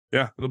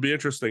yeah, it'll be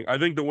interesting. I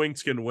think the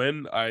Wings can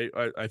win.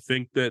 I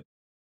think that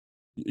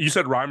you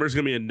said Reimer's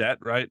going to be in net,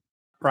 right?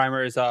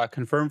 Reimer is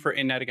confirmed for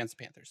in net against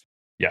the Panthers.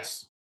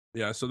 Yes.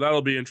 Yeah, so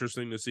that'll be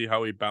interesting to see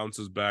how he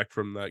bounces back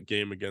from that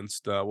game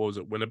against what was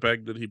it,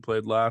 Winnipeg that he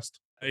played last?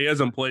 He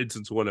hasn't played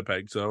since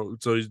Winnipeg, so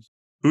he's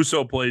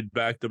Husso played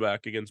back to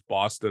back against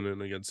Boston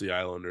and against the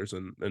Islanders,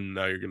 and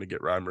now you're going to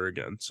get Reimer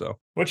again. So,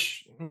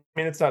 which I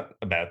mean, it's not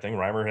a bad thing.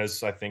 Reimer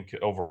has, I think,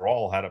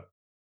 overall had a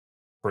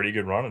pretty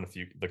good run in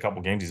the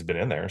couple games he's been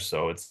in there.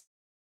 So it's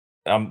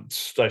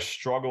I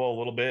struggle a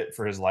little bit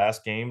for his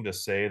last game to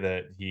say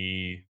that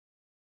he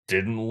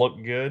didn't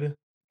look good.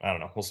 I don't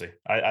know. We'll see.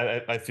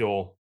 I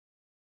feel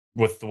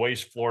with the way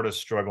Florida's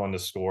struggling to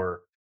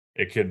score,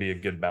 it could be a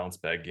good bounce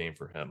back game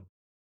for him.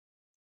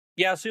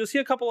 Yeah, so you'll see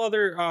a couple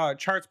other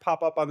charts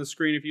pop up on the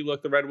screen. If you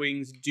look, the Red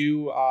Wings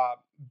do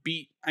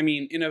beat, I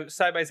mean, in a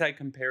side-by-side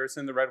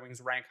comparison, the Red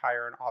Wings rank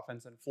higher in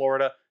offense than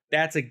Florida.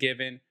 That's a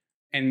given.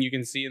 And you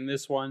can see in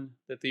this one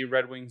that the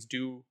Red Wings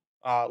do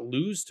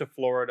lose to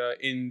Florida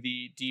in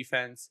the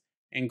defense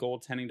and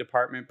goaltending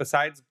department.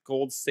 Besides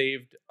goals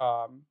saved,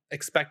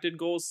 expected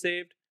goals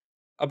saved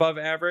above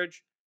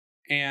average,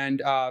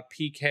 and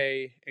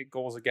PK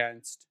goals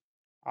against,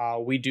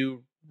 we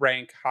do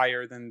rank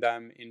higher than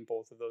them in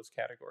both of those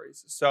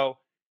categories. So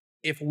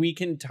if we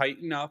can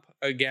tighten up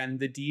again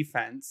the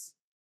defense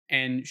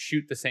and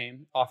shoot the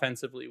same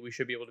offensively, we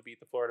should be able to beat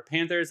the Florida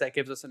Panthers. That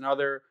gives us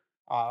another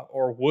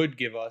or would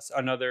give us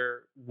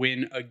another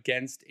win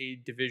against a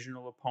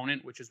divisional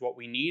opponent, which is what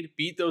we need.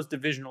 Beat those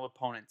divisional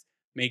opponents,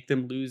 make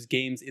them lose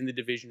games in the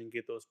division and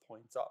get those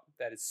points up.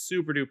 That is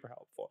super duper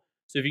helpful.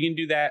 So if you can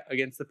do that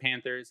against the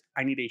Panthers,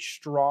 I need a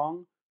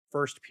strong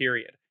first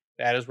period.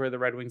 That is where the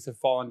Red Wings have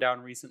fallen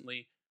down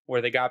recently, where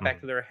they got back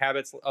to their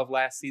habits of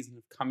last season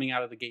of coming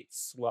out of the gate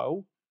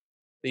slow.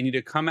 They need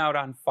to come out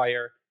on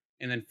fire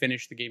and then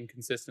finish the game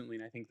consistently.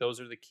 And I think those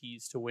are the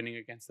keys to winning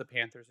against the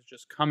Panthers. Is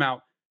just come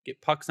out,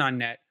 get pucks on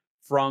net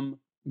from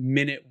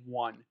minute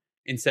 1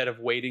 instead of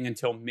waiting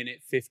until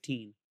minute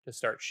 15 to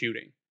start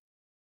shooting.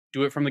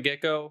 Do it from the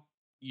get-go.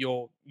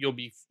 You'll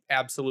be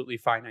absolutely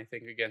fine, I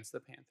think, against the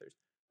Panthers.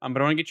 But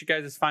I want to get you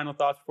guys' final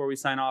thoughts before we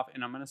sign off,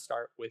 and I'm going to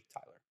start with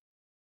Tyler.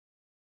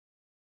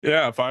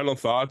 Yeah, final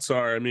thoughts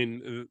are, I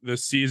mean,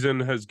 this season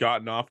has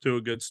gotten off to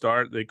a good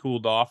start. They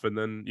cooled off, and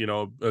then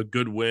a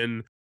good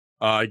win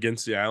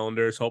against the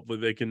Islanders. Hopefully,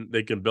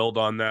 they can build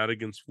on that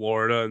against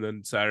Florida, and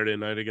then Saturday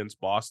night against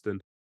Boston.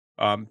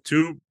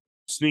 Two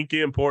sneaky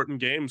important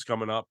games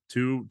coming up.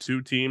 Two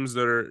teams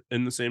that are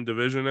in the same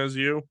division as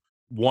you.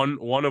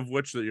 One of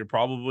which that you're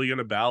probably going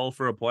to battle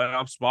for a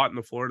playoff spot in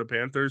the Florida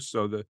Panthers.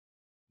 So the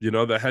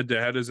head to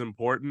head is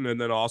important, and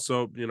then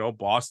also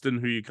Boston,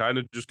 who you kind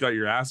of just got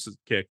your asses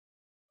kicked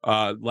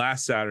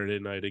last Saturday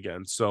night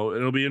again. So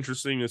it'll be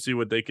interesting to see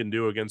what they can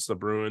do against the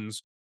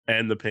Bruins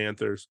and the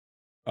Panthers.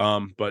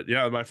 But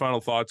yeah, my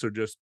final thoughts are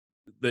just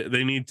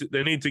they need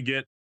to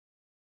get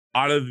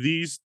out of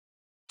these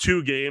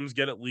 2 games,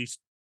 get at least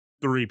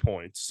 3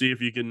 points. See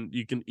if you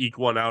can eke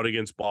one out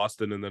against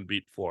Boston and then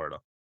beat Florida.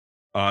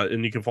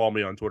 And you can follow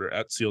me on Twitter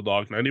at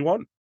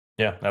SealDog91.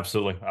 Yeah,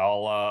 absolutely.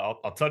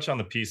 I'll touch on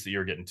the piece that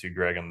you're getting to,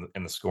 Greg,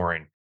 in the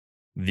scoring.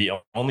 The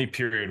only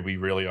period we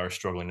really are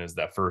struggling is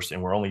that first,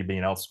 and we're only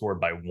being outscored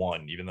by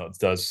 1, even though it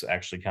does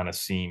actually kind of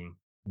seem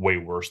way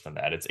worse than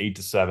that. It's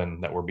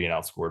 8-7 that we're being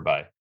outscored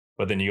by.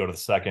 But then you go to the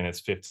second,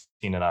 it's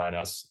 15-9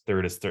 us.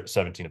 Third is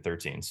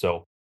 17-13.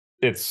 So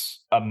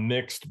it's a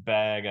mixed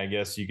bag, I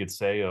guess you could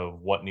say, of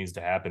what needs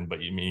to happen.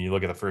 But you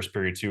look at the first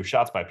period too,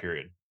 shots by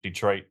period.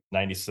 Detroit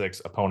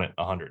 96, opponent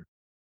 100.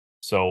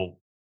 So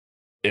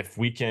if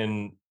we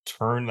can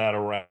turn that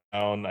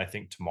around, I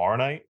think tomorrow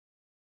night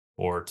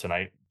or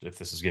tonight, if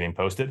this is getting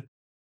posted,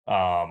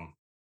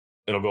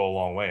 it'll go a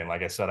long way. And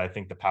like I said, I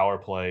think the power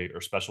play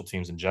or special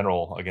teams in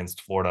general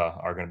against Florida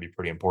are going to be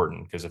pretty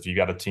important, because if you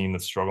got a team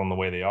that's struggling the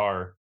way they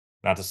are,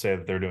 not to say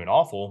that they're doing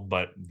awful,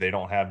 but they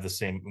don't have the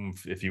same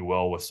oomph, if you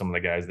will, with some of the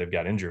guys they've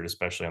got injured,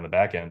 especially on the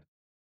back end.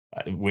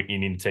 You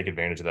need to take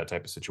advantage of that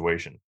type of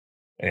situation.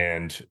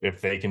 And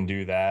if they can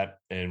do that,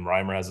 and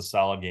Reimer has a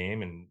solid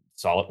game and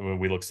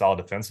we look solid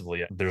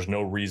defensively, there's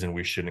no reason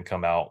we shouldn't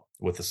come out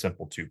with a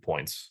simple 2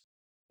 points.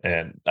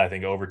 And I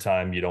think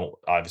overtime, you don't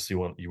obviously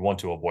want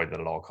to avoid that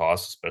at all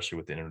costs, especially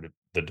with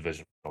the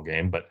divisional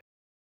game. But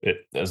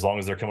as long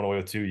as they're coming away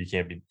with 2, you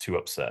can't be too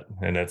upset.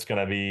 And it's going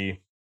to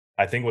be,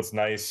 I think what's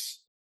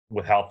nice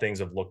with how things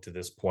have looked to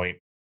this point,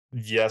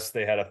 yes,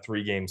 they had a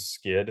 3-game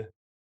skid,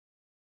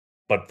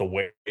 but the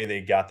way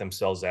they got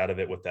themselves out of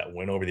it with that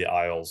win over the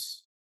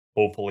Isles,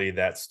 hopefully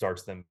that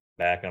starts them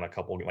back on a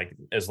couple, like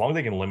as long as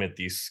they can limit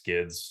these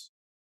skids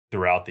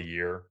throughout the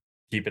year,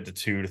 keep it to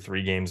 2 to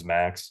 3 games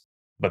max,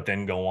 but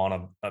then go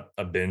on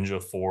a binge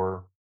of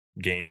 4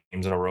 games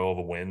in a row of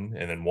a win,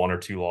 and then 1 or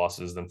 2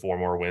 losses, then 4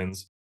 more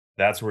wins.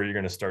 That's where you're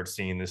going to start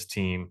seeing this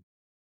team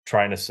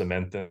trying to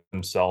cement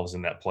themselves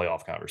in that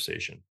playoff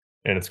conversation.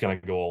 And it's going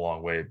to go a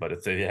long way. But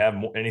if they have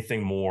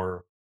anything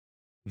more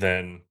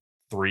than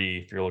 3,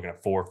 if you're looking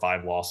at 4 or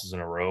 5 losses in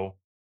a row,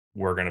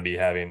 we're going to be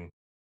having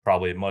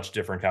probably much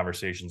different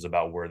conversations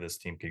about where this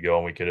team could go.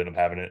 And we could end up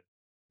having it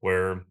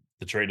where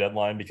the trade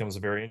deadline becomes a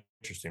very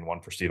interesting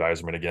one for Steve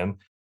Yzerman again.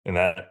 And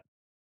that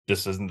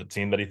this isn't the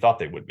team that he thought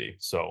they would be.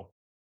 So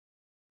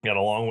got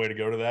a long way to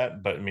go to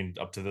that. But I mean,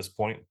 up to this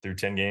point, through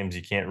 10 games,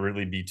 you can't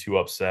really be too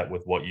upset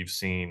with what you've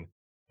seen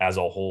as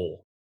a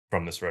whole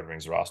from this Red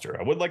Wings roster.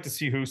 I would like to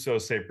see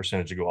Husso's save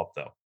percentage go up,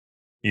 though.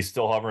 He's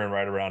still hovering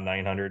right around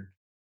 900.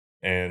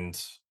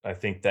 And I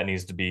think that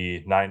needs to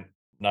be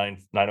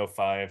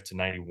 905 to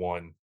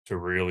 91 to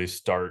really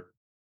start,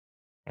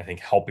 I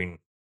think, helping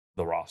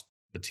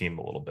the team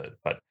a little bit.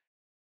 But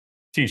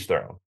teach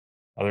their own.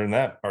 Other than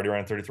that, already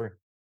around 33.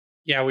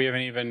 Yeah, we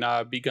haven't even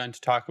begun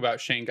to talk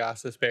about Shane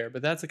Gostisbehere,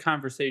 but that's a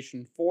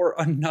conversation for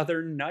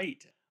another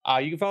night.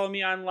 You can follow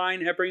me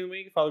online at Bring the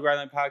Week. Follow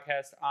Grindline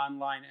Podcast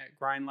online at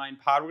Grindline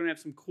Pod. We're going to have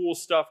some cool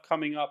stuff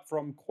coming up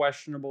from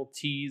Questionable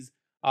Tees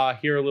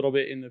here a little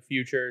bit in the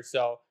future.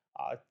 So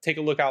take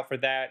a look out for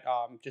that.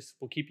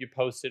 We'll keep you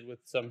posted with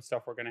some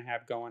stuff we're going to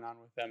have going on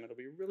with them. It'll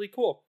be really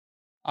cool.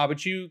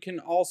 But you can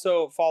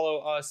also follow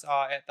us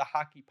at the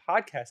Hockey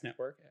Podcast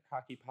Network at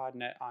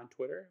HockeyPodNet on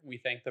Twitter. We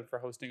thank them for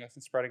hosting us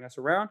and spreading us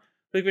around.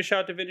 Big shout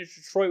out to Vintage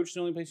Detroit, which is the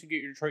only place you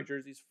get your Detroit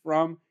jerseys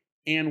from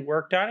and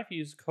worked on. If you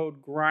use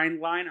code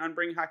GRINDLINE on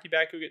Bring Hockey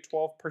Back, you'll get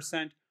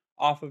 12%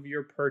 off of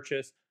your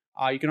purchase.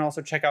 You can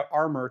also check out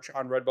our merch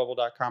on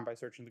redbubble.com by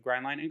searching the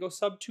Grindline, and go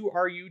sub to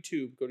our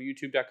YouTube. Go to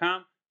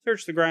youtube.com,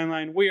 search the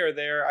Grindline. We are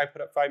there. I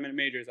put up 5-minute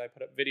majors. I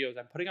put up videos.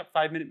 I'm putting up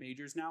 5-minute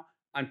majors now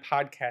on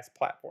podcast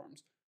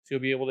platforms. So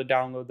you'll be able to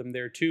download them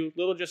there too.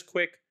 Little just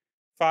quick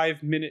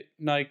 5-minute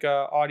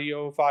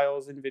audio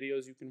files and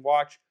videos you can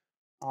watch.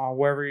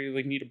 wherever you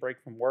like need a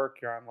break from work,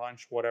 you're on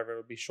lunch, whatever.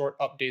 It'll be short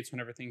updates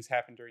whenever things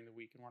happen during the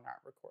week and we're not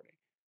recording.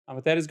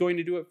 But that is going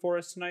to do it for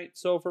us tonight.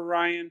 So for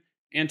Ryan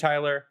and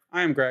Tyler,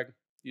 I am Greg.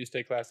 You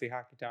stay classy,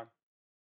 Hockey Town.